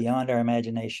beautiful beyond our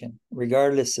imagination,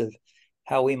 regardless of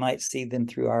how we might see them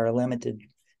through our limited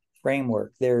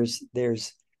framework. There's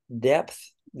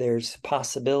depth, there's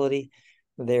possibility,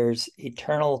 there's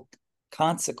eternal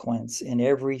consequence in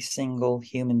every single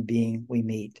human being we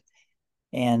meet.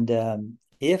 And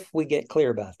if we get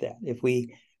clear about that, if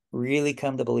we really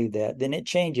come to believe that, then it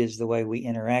changes the way we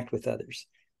interact with others.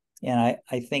 And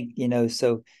I think,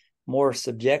 so more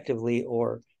subjectively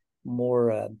or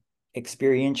more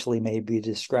experientially, maybe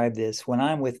describe this, when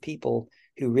I'm with people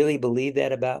who really believe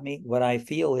that about me, what I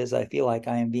feel is I feel like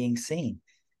I am being seen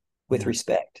with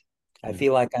respect. I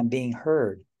feel like I'm being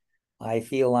heard. I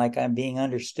feel like I'm being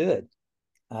understood.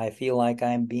 I feel like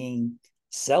I'm being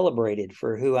celebrated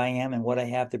for who I am and what I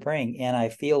have to bring. And I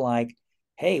feel like,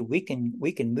 hey, we can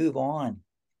move on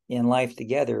in life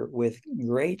together with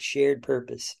great shared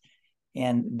purpose.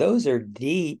 And those are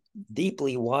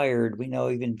deeply wired. We know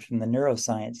even from the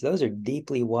neuroscience, those are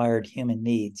deeply wired human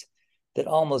needs that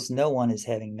almost no one is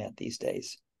having met these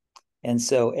days. And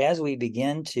so as we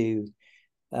begin to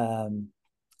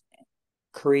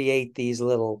create these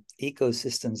little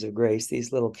ecosystems of grace,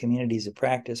 these little communities of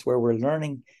practice where we're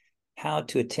learning how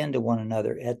to attend to one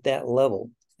another at that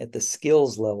level, at the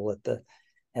skills level,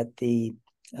 at the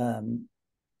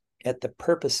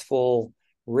purposeful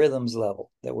rhythms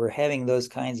level, that we're having those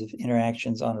kinds of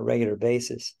interactions on a regular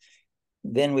basis,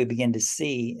 then we begin to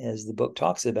see, as the book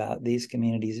talks about, these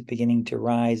communities beginning to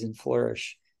rise and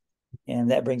flourish.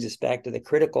 And that brings us back to the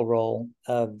critical role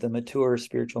of the mature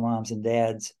spiritual moms and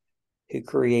dads who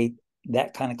create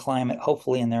that kind of climate,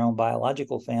 hopefully in their own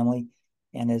biological family.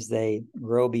 And as they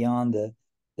grow beyond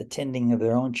the tending of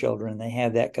their own children, they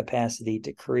have that capacity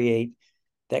to create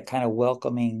that kind of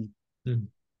welcoming,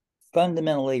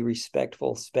 fundamentally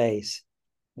respectful space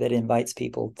that invites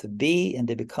people to be and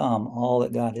to become all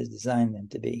that God has designed them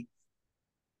to be.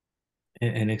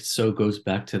 And it so goes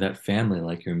back to that family,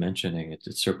 like you're mentioning. It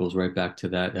circles right back to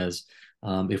that as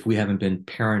if we haven't been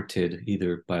parented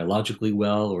either biologically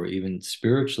well or even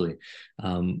spiritually,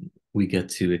 we get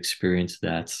to experience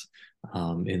that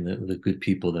in the good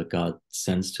people that God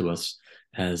sends to us.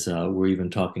 As we're even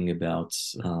talking about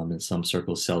in some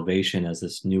circles, salvation as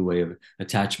this new way of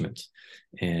attachment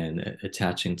and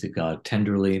attaching to God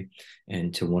tenderly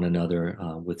and to one another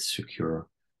with secure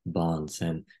bonds.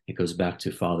 And it goes back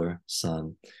to Father,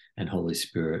 Son, and Holy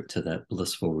Spirit, to that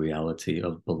blissful reality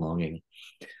of belonging.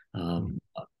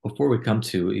 Before we come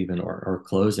to even our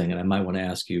closing, and I might want to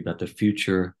ask you about the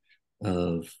future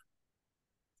of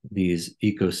these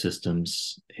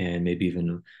ecosystems and maybe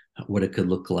even what it could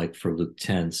look like for Luke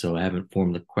 10. So I haven't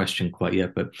formed the question quite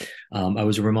yet, but I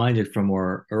was reminded from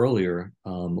our earlier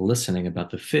listening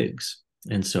about the figs.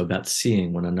 And so about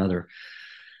seeing one another.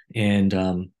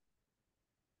 And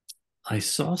I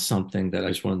saw something that I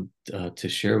just wanted to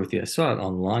share with you. I saw it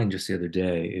online just the other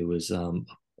day. It was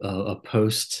a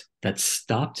post that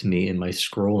stopped me in my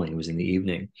scrolling. It was in the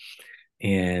evening,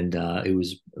 and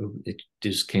it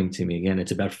just came to me again.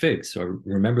 It's about figs. So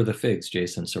remember the figs,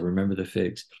 Jason. So remember the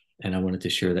figs, and I wanted to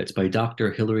share that. It's by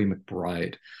Dr. Hillary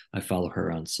McBride. I follow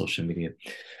her on social media,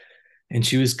 and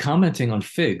she was commenting on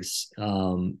figs.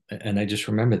 And I just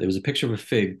remembered there was a picture of a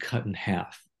fig cut in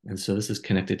half. And so this is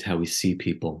connected to how we see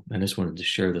people. And I just wanted to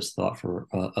share this thought for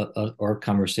our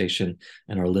conversation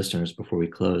and our listeners before we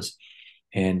close.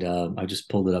 And I just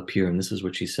pulled it up here, and this is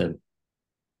what she said.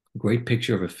 Great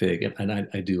picture of a fig, and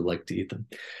I do like to eat them.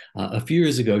 A few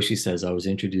years ago, she says, I was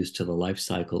introduced to the life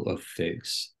cycle of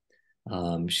figs.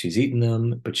 She's eaten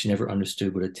them, but she never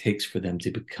understood what it takes for them to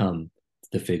become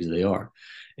the figs they are.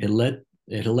 It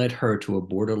led her to a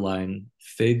borderline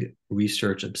fig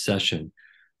research obsession,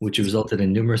 which resulted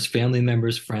in numerous family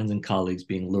members, friends, and colleagues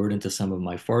being lured into some of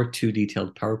my far too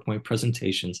detailed PowerPoint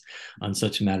presentations on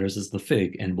such matters as the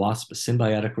fig and wasp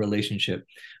symbiotic relationship,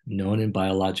 known in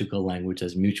biological language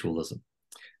as mutualism.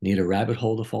 Need a rabbit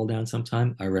hole to fall down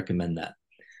sometime? I recommend that.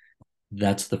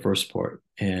 That's the first part.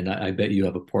 And I bet you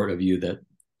have a part of you that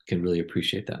can really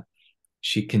appreciate that.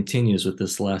 She continues with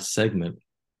this last segment.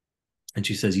 And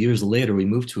she says, years later, we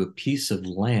moved to a piece of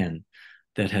land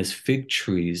that has fig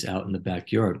trees out in the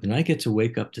backyard. And I get to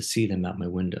wake up to see them out my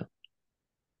window.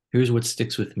 Here's what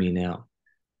sticks with me now.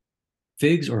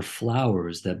 Figs are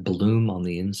flowers that bloom on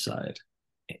the inside.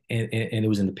 And it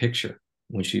was in the picture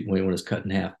when it was cut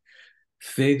in half.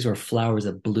 Figs are flowers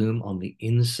that bloom on the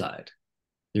inside.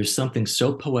 There's something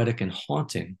so poetic and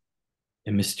haunting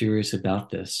and mysterious about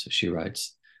this, she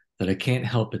writes, that I can't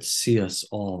help but see us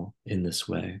all in this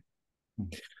way.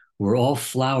 We're all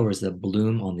flowers that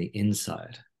bloom on the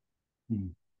inside.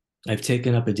 I've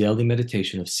taken up a daily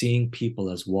meditation of seeing people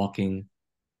as walking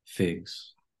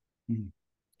figs. An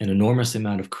enormous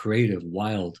amount of creative,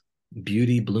 wild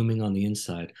beauty blooming on the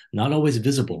inside, not always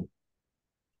visible,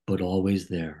 but always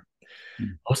there.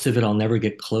 Most of it I'll never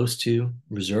get close to,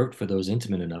 reserved for those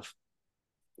intimate enough,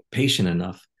 patient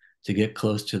enough to get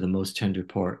close to the most tender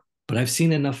part. But I've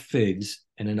seen enough figs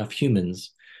and enough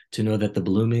humans to know that the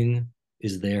blooming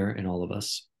is there in all of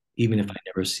us, even if I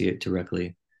never see it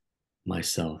directly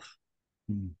myself.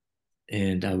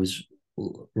 And I was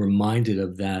reminded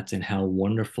of that and how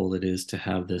wonderful it is to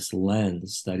have this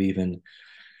lens that even,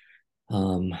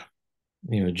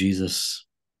 Jesus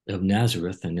of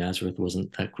Nazareth, and Nazareth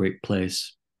wasn't that great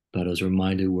place, but I was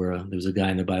reminded where there was a guy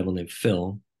in the Bible named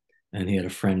Phil, and he had a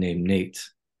friend named Nate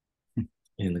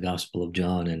in the Gospel of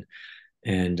John,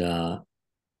 and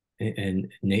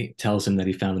Nate tells him that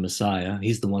he found the Messiah.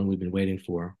 He's the one we've been waiting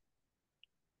for.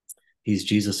 He's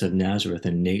Jesus of Nazareth,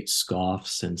 and Nate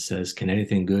scoffs and says, "Can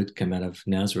anything good come out of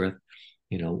Nazareth?"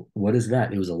 What is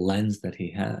that? It was a lens that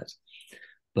he had.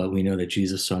 But we know that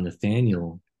Jesus saw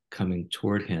Nathanael coming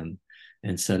toward him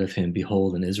and said of him,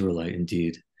 "Behold, an Israelite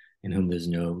indeed, in whom there's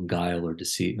no guile or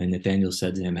deceit." And Nathanael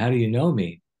said to him, "How do you know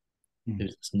me?"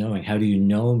 There's this knowing. How do you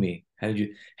know me? How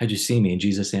did you see me? And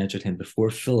Jesus answered him,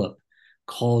 "Before Philip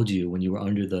called you when you were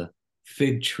under the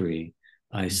fig tree,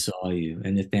 I saw you."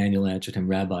 And Nathanael answered him,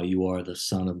 "Rabbi, you are the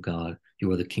Son of God.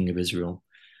 You are the King of Israel."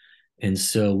 And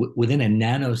so within a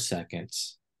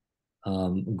nanosecond,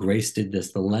 Grace did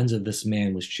this. The lens of this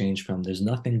man was changed from "there's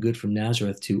nothing good from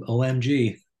Nazareth" to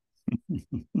 "OMG,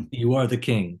 you are the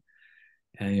King."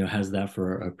 And has that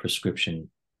for a prescription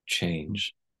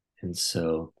change. And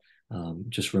so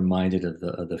just reminded of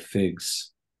the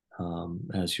figs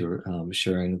as you're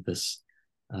sharing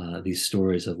these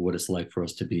stories of what it's like for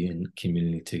us to be in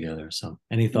community together. So,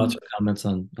 any thoughts or comments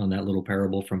on that little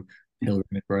parable from Hillary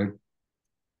McBride?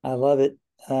 I love it.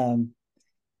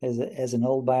 As an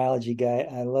old biology guy,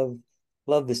 I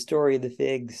love the story of the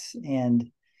figs,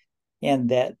 and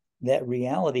that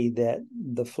reality that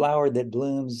the flower that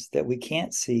blooms that we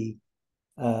can't see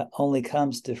only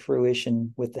comes to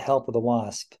fruition with the help of the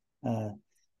wasp.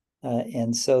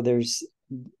 And so there's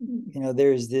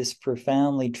this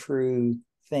profoundly true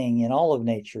thing in all of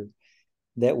nature,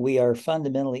 that we are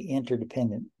fundamentally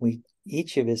interdependent.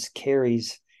 Each of us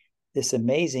carries this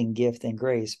amazing gift and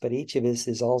grace, but each of us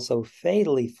is also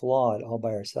fatally flawed all by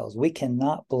ourselves. We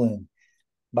cannot bloom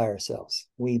by ourselves.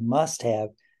 We must have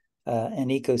an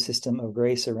ecosystem of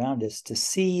grace around us to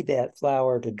see that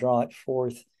flower, to draw it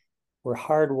forth. We're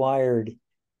hardwired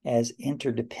as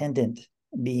interdependent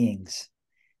beings.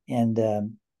 And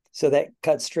so that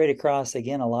cuts straight across,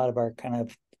 again, a lot of our kind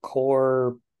of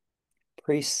core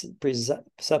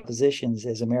presuppositions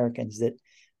as Americans, that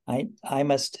I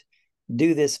must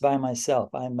do this by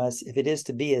myself. I must, if it is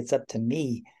to be, it's up to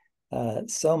me.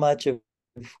 So much of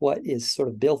what is sort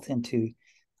of built into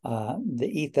the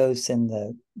ethos and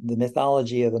the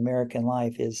mythology of American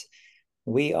life is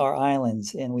we are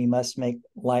islands and we must make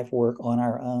life work on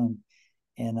our own.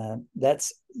 And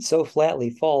that's so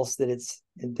flatly false that it's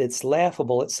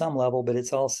laughable at some level, but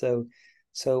it's also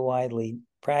so widely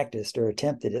practiced, or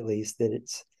attempted at least, that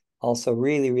it's also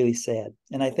really, really sad.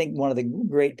 And I think one of the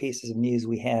great pieces of news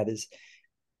we have is,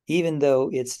 even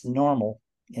though it's normal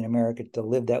in America to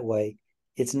live that way,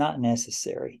 it's not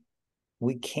necessary.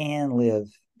 We can live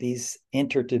these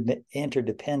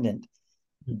interdependent,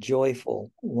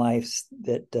 joyful lives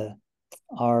that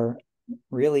are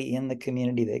really in the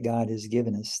community that God has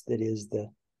given us, that is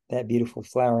that beautiful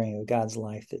flowering of God's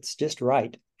life that's just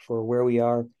right for where we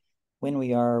are, when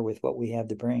we are, with what we have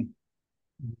to bring.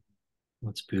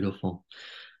 That's beautiful.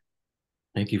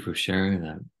 Thank you for sharing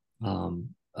that.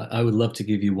 I would love to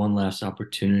give you one last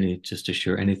opportunity just to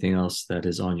share anything else that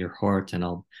is on your heart, and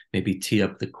I'll maybe tee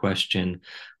up the question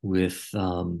with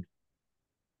for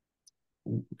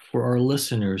our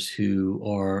listeners who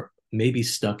are maybe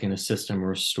stuck in a system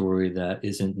or a story that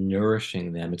isn't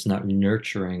nourishing them, it's not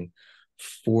nurturing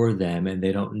for them, and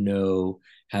they don't know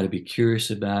how to be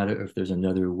curious about it, or if there's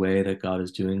another way that God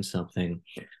is doing something.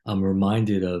 I'm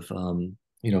reminded of,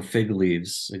 fig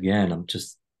leaves. Again,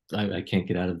 I can't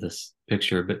get out of this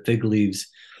picture, but fig leaves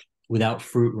without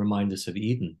fruit remind us of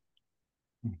Eden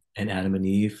and Adam and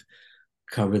Eve.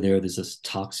 There's this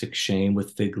toxic shame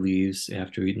with fig leaves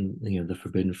after eating the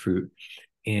forbidden fruit.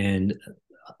 And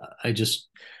i just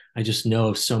I just know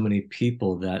of so many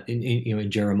people that in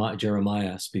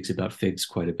Jeremiah speaks about figs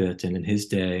quite a bit, and in his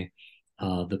day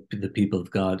the people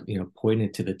of God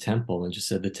pointed to the temple and just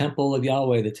said, the temple of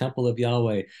Yahweh, the temple of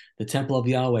Yahweh, the temple of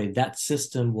Yahweh, that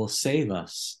system will save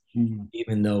us. Mm-hmm.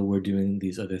 Even though we're doing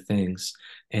these other things.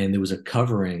 And there was a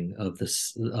covering of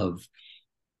this of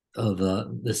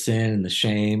the sin and the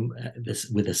shame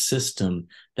with a system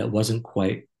that wasn't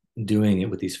quite doing it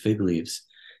with these fig leaves.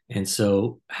 And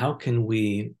so how can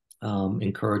we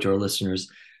encourage our listeners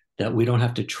that we don't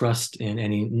have to trust in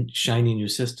any shiny new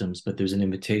systems, but there's an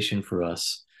invitation for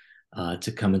us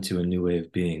to come into a new way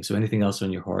of being? So anything else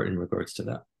on your heart in regards to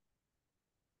that?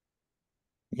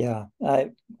 Yeah,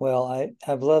 I've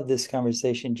loved this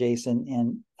conversation,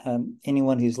 Jason, and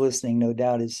anyone who's listening, no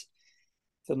doubt, is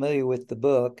familiar with the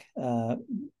book,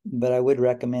 but I would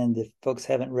recommend, if folks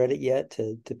haven't read it yet,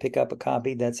 to pick up a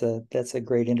copy. That's a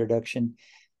great introduction.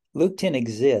 Luke 10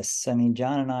 exists. I mean,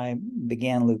 John and I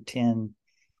began Luke 10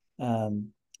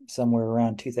 somewhere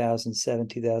around 2007,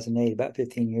 2008, about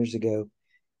 15 years ago,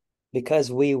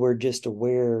 because we were just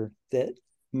aware that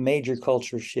major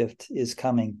culture shift is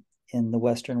coming in the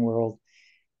Western world.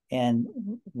 And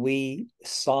we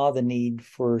saw the need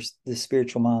for the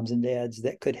spiritual moms and dads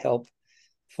that could help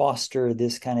foster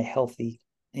this kind of healthy,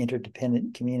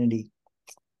 interdependent community.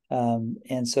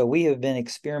 And so we have been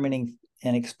experimenting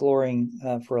and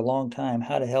exploring for a long time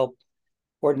how to help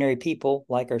ordinary people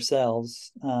like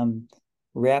ourselves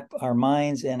wrap our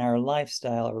minds and our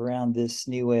lifestyle around this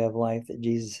new way of life that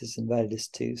Jesus has invited us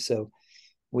to. So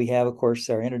we have, of course,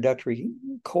 our introductory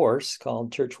course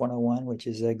called Church 101, which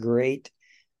is a great,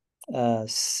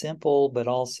 simple, but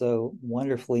also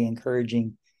wonderfully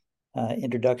encouraging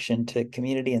introduction to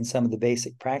community and some of the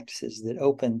basic practices that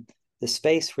open the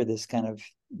space for this kind of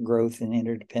growth and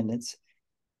interdependence.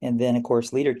 And then, of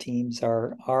course, leader teams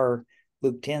are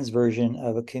Luke 10's version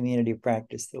of a community of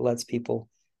practice that lets people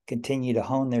continue to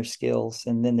hone their skills.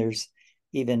 And then there's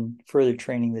even further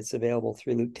training that's available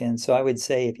through Luke 10. So I would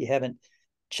say, if you haven't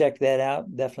check that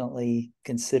out. Definitely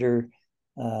consider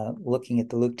looking at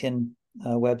the Luke 10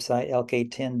 website,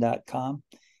 lk10.com.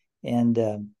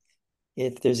 And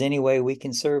if there's any way we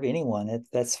can serve anyone,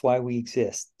 that's why we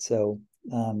exist. So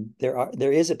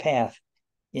there is a path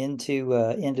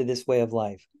into this way of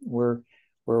life. We're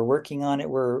working on it.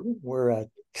 We're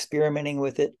experimenting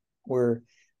with it. We're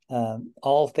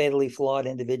all fatally flawed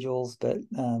individuals, but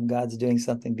God's doing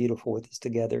something beautiful with us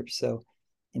together. So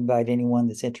invite anyone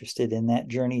that's interested in that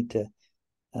journey to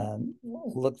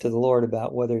look to the Lord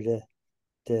about whether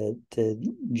to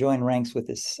join ranks with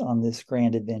us on this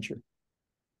grand adventure.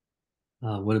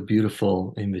 What a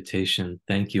beautiful invitation.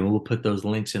 Thank you. And we'll put those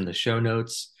links in the show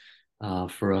notes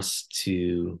for us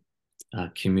to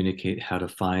communicate how to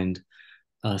find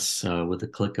us with a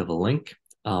click of a link.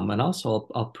 And also,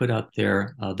 I'll put out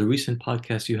there the recent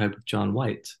podcast you had with John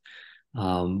White,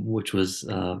 which was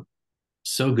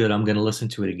so good. I'm going to listen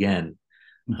to it again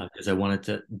because I wanted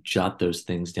to jot those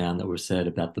things down that were said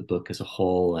about the book as a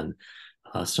whole, and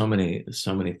so many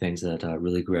things that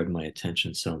really grabbed my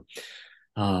attention. So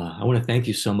I want to thank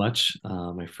you so much,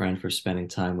 my friend, for spending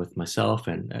time with myself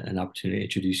and an opportunity to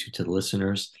introduce you to the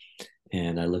listeners.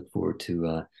 And I look forward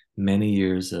to many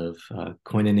years of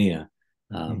koinonia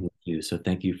with you. So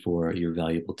thank you for your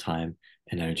valuable time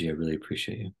and energy. I really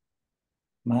appreciate you.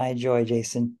 My joy,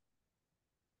 Jason.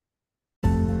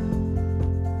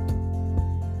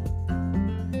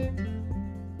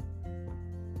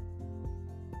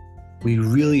 We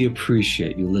really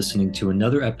appreciate you listening to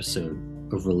another episode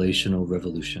of Relational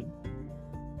Revolution.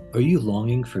 Are you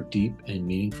longing for deep and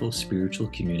meaningful spiritual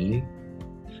community?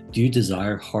 Do you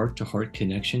desire heart-to-heart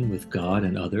connection with God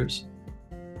and others?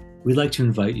 We'd like to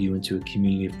invite you into a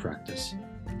community of practice.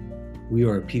 We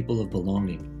are a people of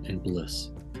belonging and bliss.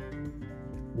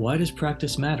 Why does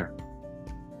practice matter?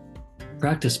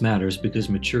 Practice matters because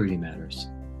maturity matters.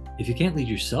 If you can't lead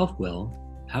yourself well,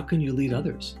 how can you lead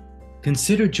others?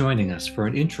 Consider joining us for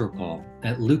an intro call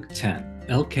at Luke10,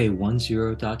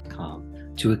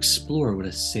 lk10.com, to explore what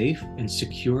a safe and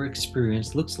secure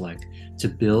experience looks like to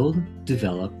build,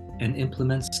 develop, and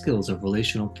implement skills of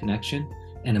relational connection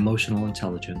and emotional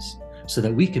intelligence so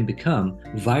that we can become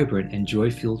vibrant and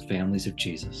joy-fueled families of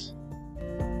Jesus.